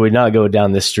or should we not go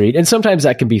down this street? And sometimes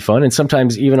that can be fun. And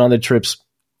sometimes even on the trips,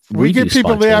 we give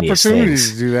people the opportunity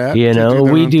to do that.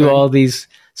 We do all these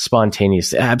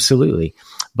spontaneous, absolutely.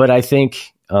 But I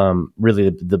think really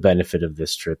the benefit of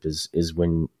this trip is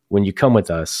when you come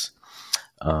with us,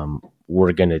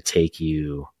 we're going to take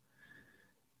you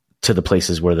to the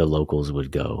places where the locals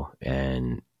would go,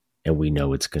 and we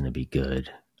know it's going to be good.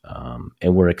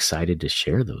 And we're excited to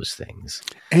share those things.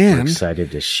 And we're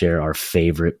excited to share our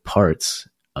favorite parts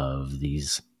of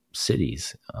these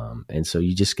cities. And so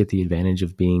you just get the advantage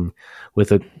of being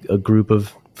with a group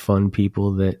of fun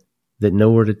people that know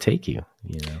where to take you,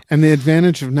 And the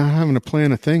advantage of not having to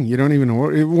plan a thing. You don't even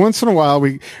order. Once in a while,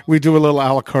 we do a little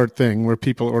a la carte thing where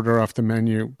people order off the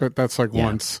menu, but that's like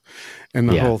once in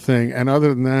the whole thing. And other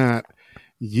than that,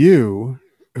 you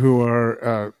who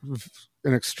are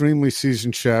an extremely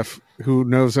seasoned chef who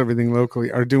knows everything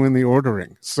locally are doing the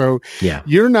ordering. So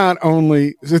you're not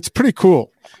only, it's pretty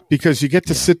cool because you get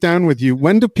to sit down with you.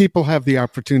 When do people have the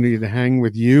opportunity to hang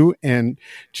with you and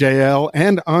JL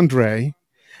and Andre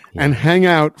and hang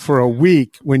out for a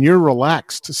week when you're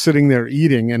relaxed, sitting there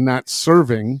eating and not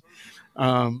serving?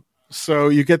 So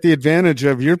you get the advantage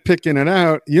of you're picking it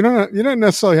out. You don't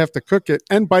necessarily have to cook it.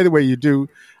 And by the way, you do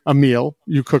a meal.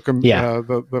 You cook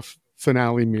the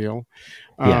finale meal.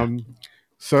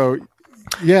 So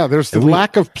there's the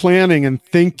lack of planning and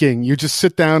thinking. You just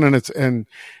sit down and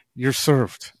you're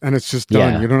served and it's just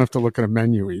done. You don't have to look at a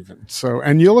menu even. So,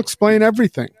 and you'll explain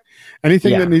everything.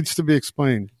 Anything that needs to be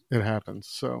explained, it happens.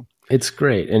 So it's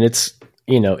great. And it's,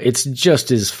 it's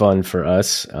just as fun for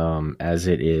us as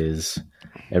it is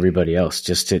everybody else,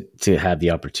 just to have the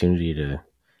opportunity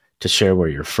to share where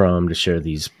you're from, to share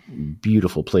these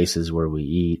beautiful places where we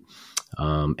eat.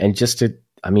 And just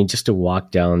to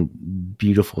walk down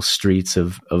beautiful streets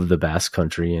of the Basque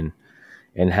Country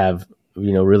and have,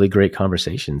 really great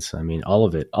conversations. I mean, all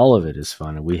of it is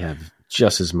fun. And we have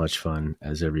just as much fun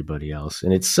as everybody else.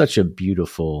 And it's just such a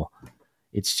beautiful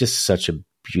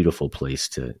place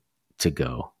to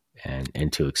go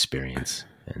and to experience.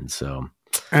 And so,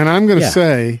 and I'm going to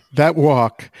say that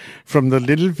walk from the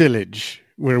little village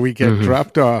where we get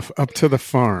dropped off up to the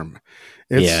farm,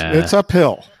 it's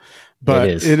uphill, but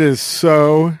it is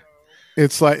so,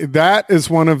 it's like, that is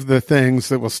one of the things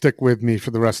that will stick with me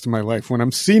for the rest of my life. When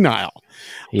I'm senile,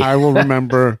 I will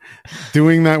remember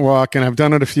doing that walk, and I've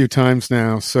done it a few times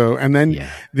now. So, and then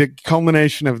the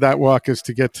culmination of that walk is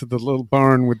to get to the little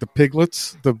barn with the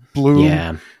piglets, the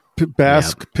blue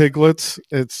Basque piglets.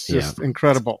 It's just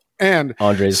incredible. And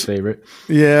Andre's favorite.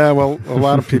 Yeah, well, a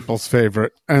lot of people's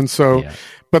favorite. And so,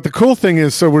 but the cool thing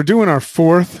is, so we're doing our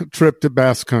 4th trip to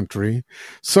Basque Country.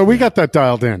 So we got that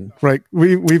dialed in, right?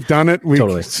 We've done it.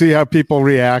 We see how people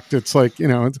react. It's like,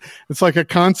 it's like a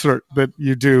concert that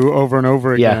you do over and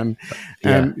over again.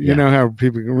 And you know how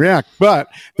people can react. But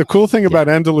the cool thing about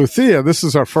Andalusia, this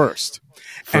is our first.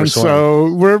 And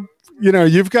so we're,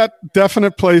 you've got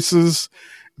definite places.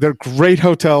 They're great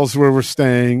hotels where we're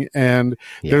staying, and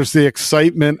there's the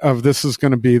excitement of this is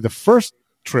going to be the first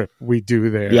trip we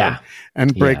do there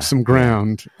and break some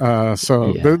ground. There's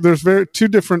two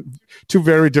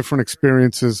very different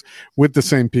experiences with the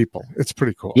same people. It's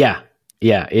pretty cool. Yeah,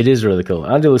 it is really cool.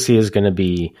 Andalusia is going to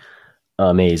be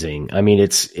amazing. I mean,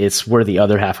 it's where the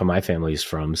other half of my family is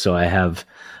from, so I have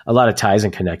a lot of ties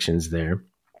and connections there.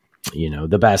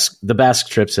 The Basque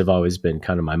trips have always been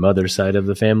kind of my mother's side of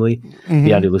the family. Mm-hmm.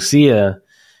 The Andalusia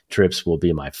trips will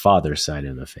be my father's side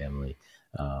of the family.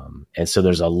 And so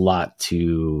there's a lot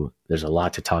to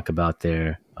talk about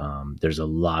there. There's a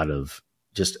lot of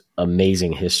just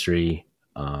amazing history,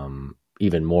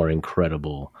 even more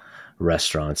incredible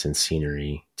restaurants and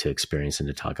scenery to experience and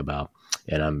to talk about.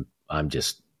 And I'm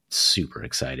just super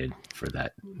excited for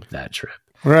that trip.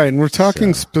 Right. And we're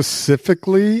talking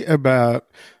specifically about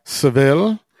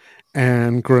Seville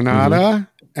and Granada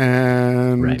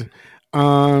and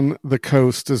on the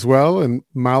coast as well, and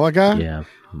Malaga. Yeah.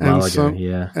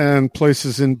 Malaga, and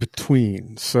places in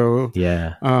between. So,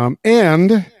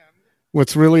 and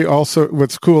what's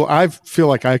cool, I feel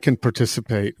like I can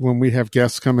participate when we have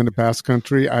guests come into Basque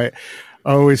Country. I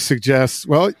always suggest,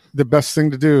 the best thing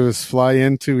to do is fly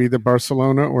into either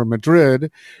Barcelona or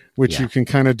Madrid, which you can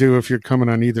kind of do if you're coming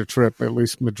on either trip, at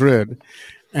least Madrid.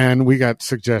 And we got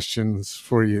suggestions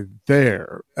for you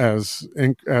there as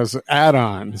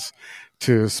add-ons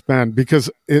to spend, because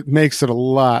it makes it a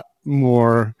lot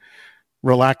more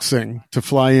relaxing to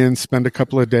fly in, spend a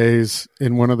couple of days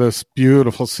in one of those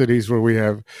beautiful cities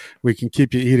where we can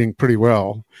keep you eating pretty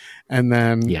well, and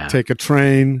then take a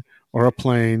train or a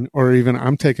plane, or even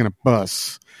I'm taking a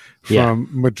bus from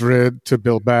Madrid to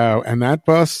Bilbao. And that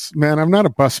bus, man, I'm not a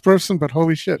bus person, but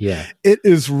holy shit. Yeah. It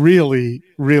is really,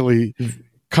 really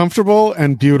comfortable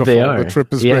and beautiful. The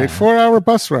trip is great. 4-hour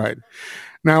bus ride.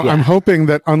 Now, I'm hoping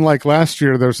that unlike last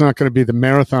year, there's not going to be the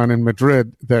marathon in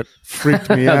Madrid that freaked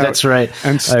me out. That's right.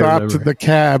 And stopped the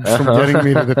cab from getting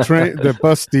me to the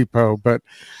bus depot. But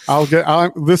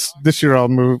this year I'll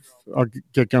move. I'll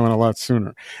get going a lot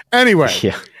sooner.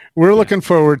 Anyway, we're looking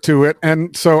forward to it.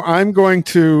 And so I'm going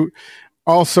to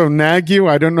also nag you.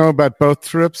 I don't know about both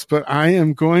trips, but I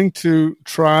am going to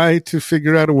try to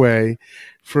figure out a way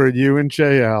for you and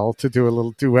JL to do a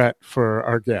little duet for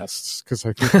our guests, because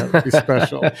I think that would be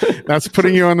special. That's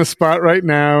putting you on the spot right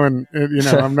now, and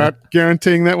I'm not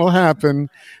guaranteeing that will happen,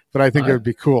 but I think it would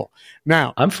be cool.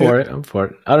 Now, I'm for it.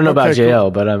 I don't know about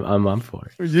JL, but I'm for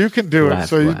it. You can do it.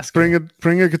 So you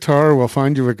bring a guitar. We'll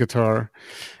find you a guitar,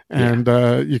 and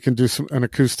you can do an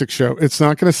acoustic show. It's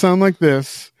not going to sound like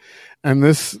this. And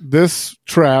this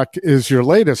track is your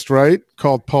latest, right?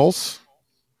 Called Pulse.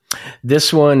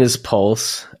 This one is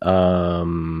Pulse.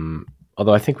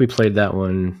 Although I think we played that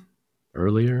one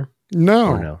earlier.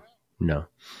 No.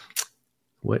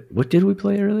 What did we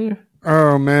play earlier?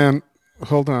 Oh man,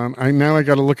 hold on. I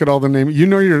got to look at all the names. You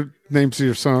know your names of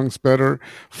your songs better.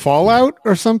 Fallout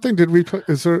or something? Did we play?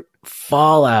 Is there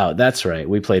Fallout? That's right.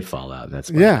 We played Fallout. That's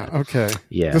yeah. Okay.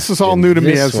 Yeah. This is all new to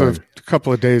me as of a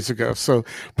couple of days ago. So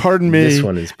pardon me. This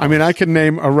one is Pulse. I mean, I can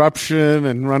name Eruption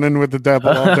and Running with the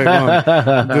Devil all day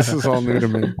long. This is all new to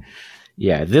me.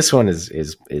 Yeah, this one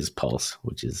is Pulse,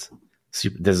 which is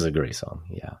super. This is a great song.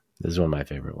 Yeah, this is one of my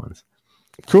favorite ones.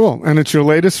 Cool. And it's your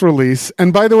latest release.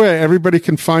 And by the way, everybody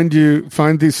can find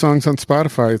these songs on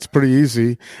Spotify. It's pretty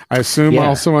easy. I assume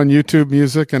also on YouTube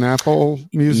Music and Apple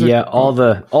Music. Yeah, all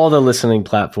the listening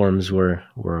platforms were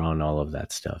on all of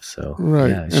that stuff. So right.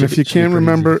 Yeah, and if you can't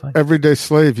remember Everyday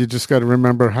Slave, you just got to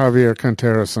remember Javier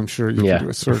Canteras. I'm sure you can do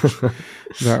a search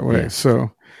that way. Yeah.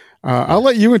 So I'll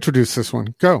let you introduce this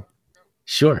one. Go.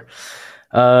 Sure.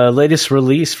 Latest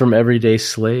release from Everyday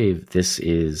Slave. This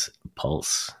is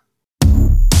Pulse.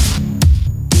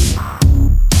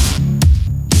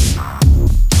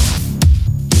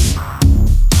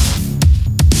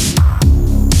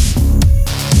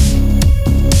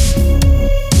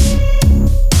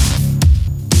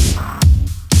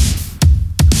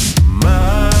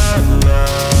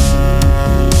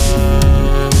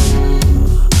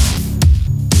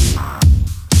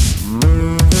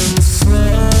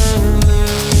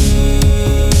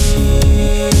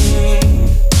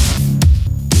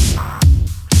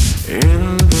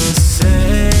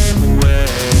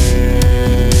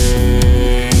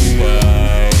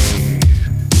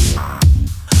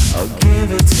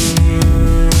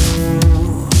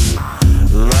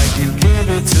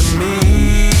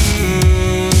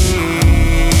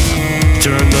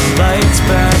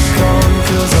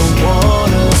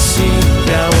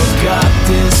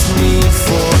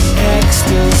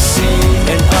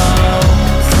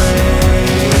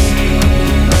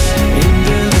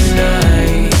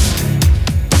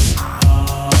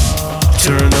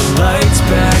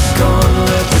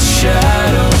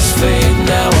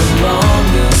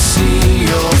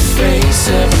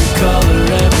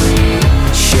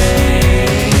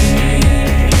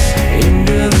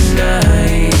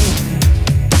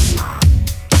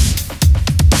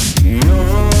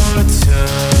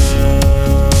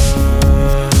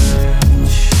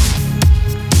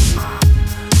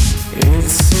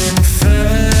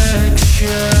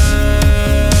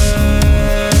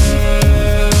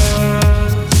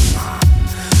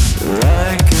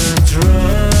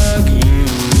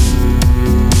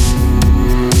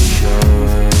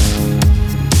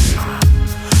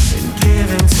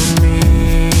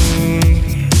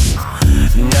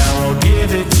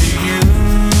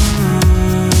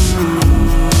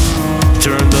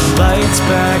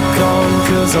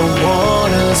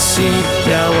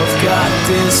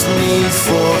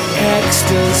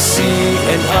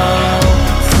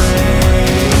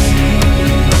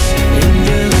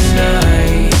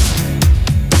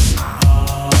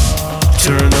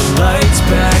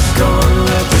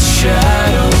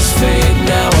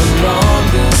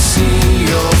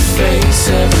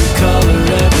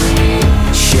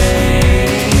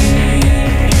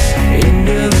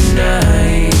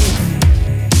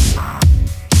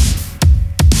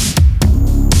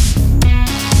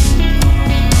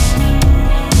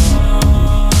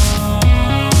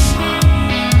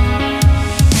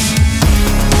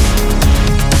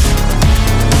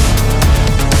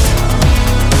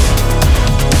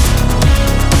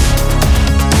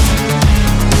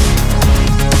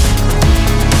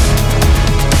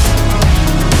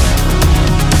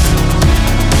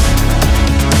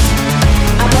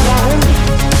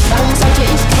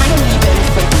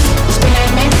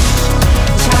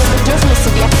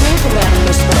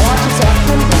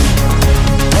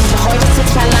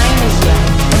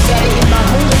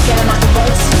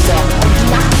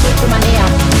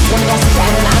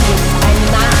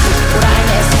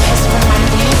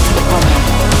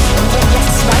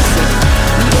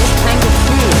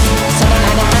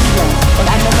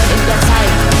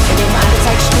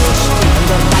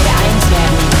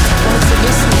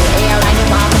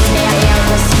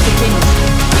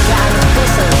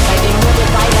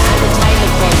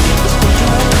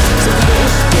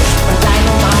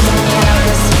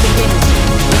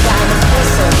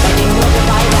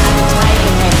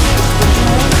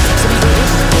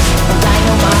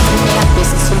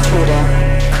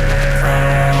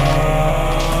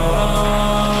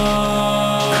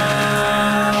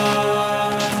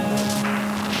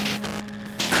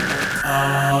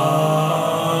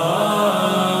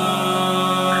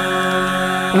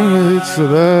 All right, so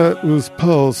that was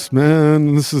Pulse,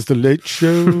 man. This is the Late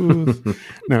Show.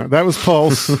 No, that was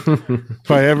Pulse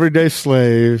by Everyday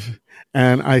Slave.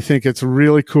 And I think it's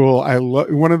really cool.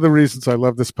 One of the reasons I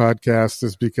love this podcast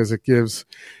is because it gives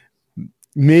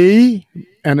me,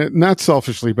 not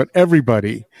selfishly, but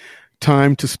everybody,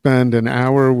 time to spend an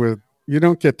hour with. You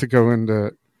don't get to go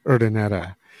into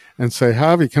Urdaneta and say,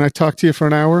 Javi, can I talk to you for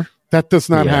an hour? That does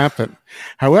not happen.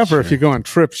 However, if you go on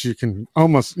trips, you can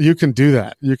do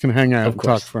that. You can hang out and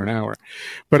talk for an hour.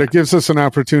 But it gives us an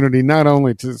opportunity not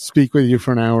only to speak with you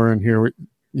for an hour and hear what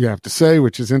you have to say,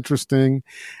 which is interesting,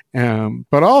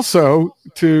 but also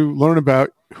to learn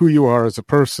about who you are as a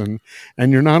person.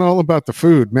 And you're not all about the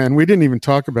food, man. We didn't even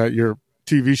talk about your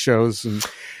TV shows and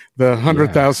the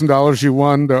 $100,000 you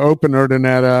won to open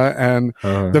Urdaneta and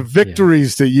the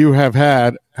victories that you have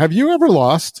had. Have you ever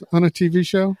lost on a TV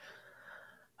show?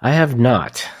 I have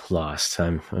not lost.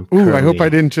 I'm I hope I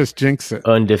didn't just jinx it.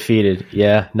 Undefeated.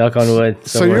 Yeah, knock on wood.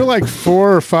 So you're like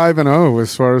 4 or 5-0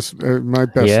 as far as my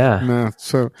best math.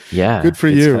 So good for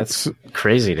you. That's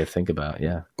crazy to think about.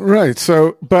 Yeah. Right.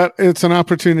 So, but it's an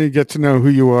opportunity to get to know who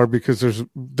you are, because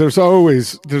there's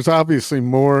obviously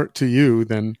more to you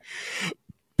than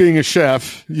being a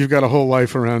chef. You've got a whole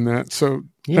life around that. So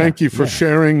thank you for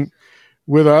sharing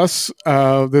with us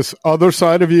this other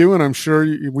side of you, and I'm sure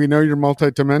we know you're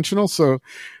multidimensional. So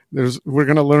we're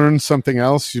going to learn something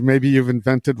else. Maybe you've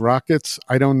invented rockets.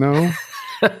 I don't know.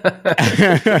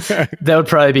 That would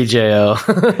probably be Jo.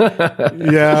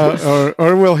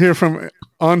 or we'll hear from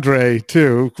Andre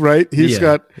too. Right? He's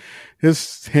got.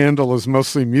 His handle is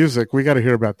mostly music. We got to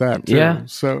hear about that too. Yeah.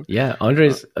 So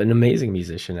Andre's an amazing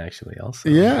musician, actually.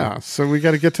 Also, So we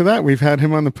got to get to that. We've had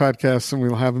him on the podcast, and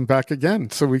we'll have him back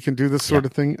again, so we can do this sort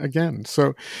of thing again.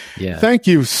 So, thank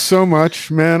you so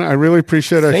much, man. I really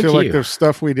appreciate it. I feel like there's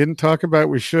stuff we didn't talk about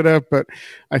we should have, but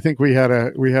I think we had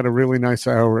a really nice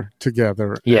hour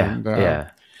together.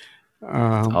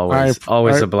 Always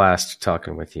a blast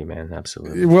talking with you, man.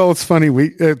 Absolutely. Well, it's funny.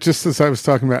 We just as I was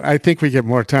talking about, I think we get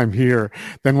more time here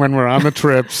than when we're on the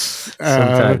trips.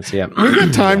 Sometimes, we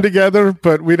get time together,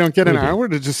 but we don't get an hour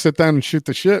to just sit down and shoot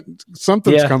the shit.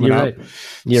 Something's coming up. Right.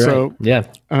 You're right. Yeah.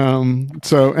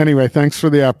 So anyway, thanks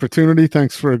for the opportunity.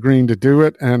 Thanks for agreeing to do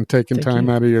it and taking time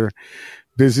out of your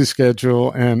busy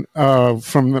schedule. And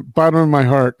from the bottom of my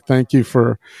heart, thank you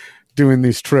for doing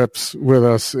these trips with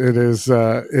us.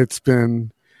 It's been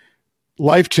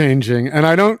life-changing, and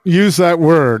I don't use that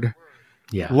word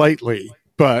lightly,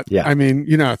 but I mean,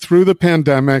 through the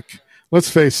pandemic, let's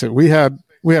face it, we had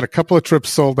a couple of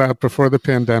trips sold out before the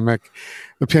pandemic.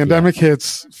 The pandemic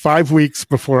hits 5 weeks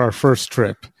before our first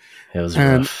trip. It was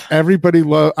and rough. Everybody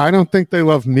I don't think they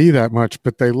loved me that much,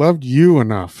 but they loved you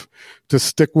enough to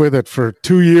stick with it for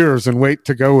 2 years and wait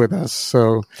to go with us.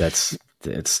 So it's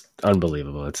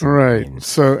unbelievable. It's right.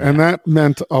 So, and that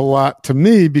meant a lot to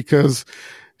me, because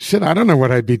I don't know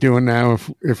what I'd be doing now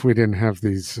if we didn't have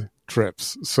these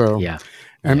trips. So,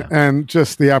 and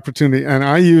just the opportunity, and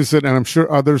I use it, and I'm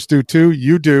sure others do too.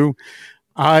 You do.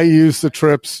 I use the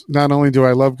trips. Not only do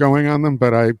I love going on them,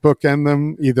 but I bookend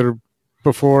them either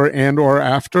before and or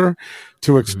after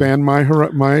to expand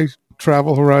my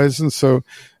travel horizons. So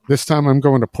this time I'm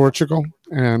going to Portugal,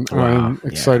 and I'm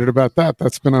excited about that.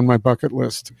 That's been on my bucket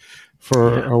list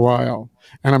for a while.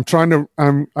 And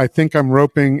I think I'm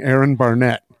roping Aaron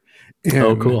Barnett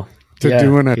cool. to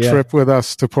doing a trip with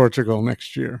us to Portugal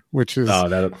next year, which is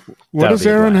what does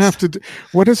Aaron have to do?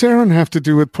 What does Aaron have to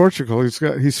do with Portugal?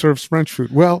 He serves French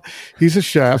food. Well, he's a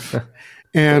chef,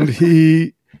 and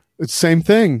same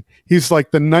thing. He's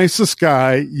like the nicest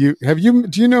guy. Do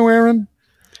you know Aaron?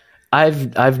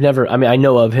 I've never, I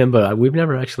know of him, but we've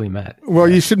never actually met. Well,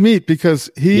 you should meet, because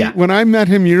when I met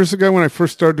him years ago, when I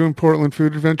first started doing Portland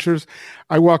Food Adventures,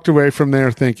 I walked away from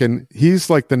there thinking he's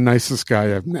like the nicest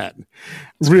guy I've met.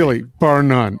 Really, bar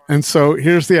none. And so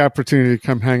here's the opportunity to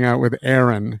come hang out with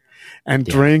Aaron and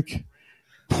drink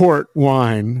port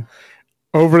wine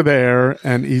over there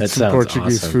and eat some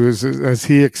Portuguese foods as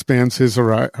he expands his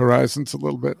horizons a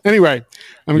little bit. Anyway,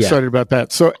 I'm excited about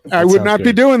that. So I would not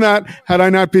be doing that had I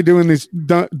not be doing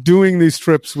these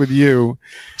trips with you.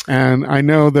 And I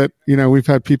know that, we've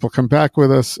had people come back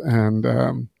with us,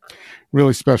 and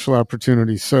really special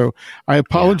opportunities. So I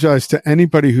apologize to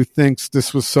anybody who thinks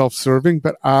this was self-serving,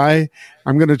 but I'm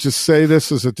going to just say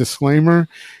this as a disclaimer.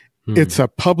 It's a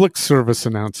public service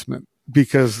announcement,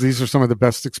 because these are some of the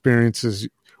best experiences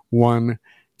one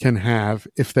can have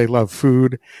if they love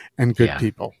food and good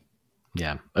people.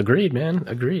 Yeah. Agreed, man.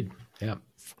 Agreed. Yeah.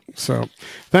 stuff. So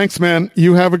thanks, man.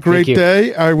 You have a great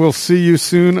day. I will see you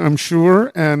soon, I'm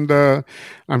sure. And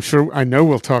I know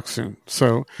we'll talk soon.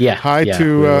 So hi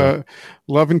to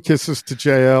love and kisses to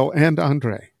JL and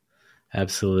Andre.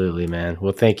 Absolutely, man.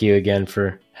 Well, thank you again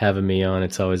for having me on.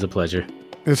 It's always a pleasure.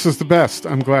 This is the best.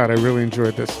 I'm glad. I really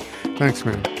enjoyed this. Thanks,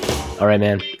 man. All right,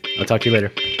 man. I'll talk to you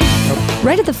later.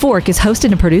 Right at the Fork is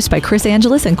hosted and produced by Chris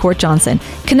Angeles and Court Johnson.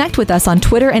 Connect with us on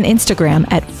Twitter and Instagram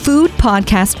at Food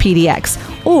Podcast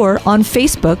PDX or on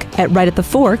Facebook at Right at the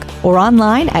Fork or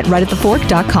online at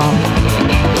rightatthefork.com.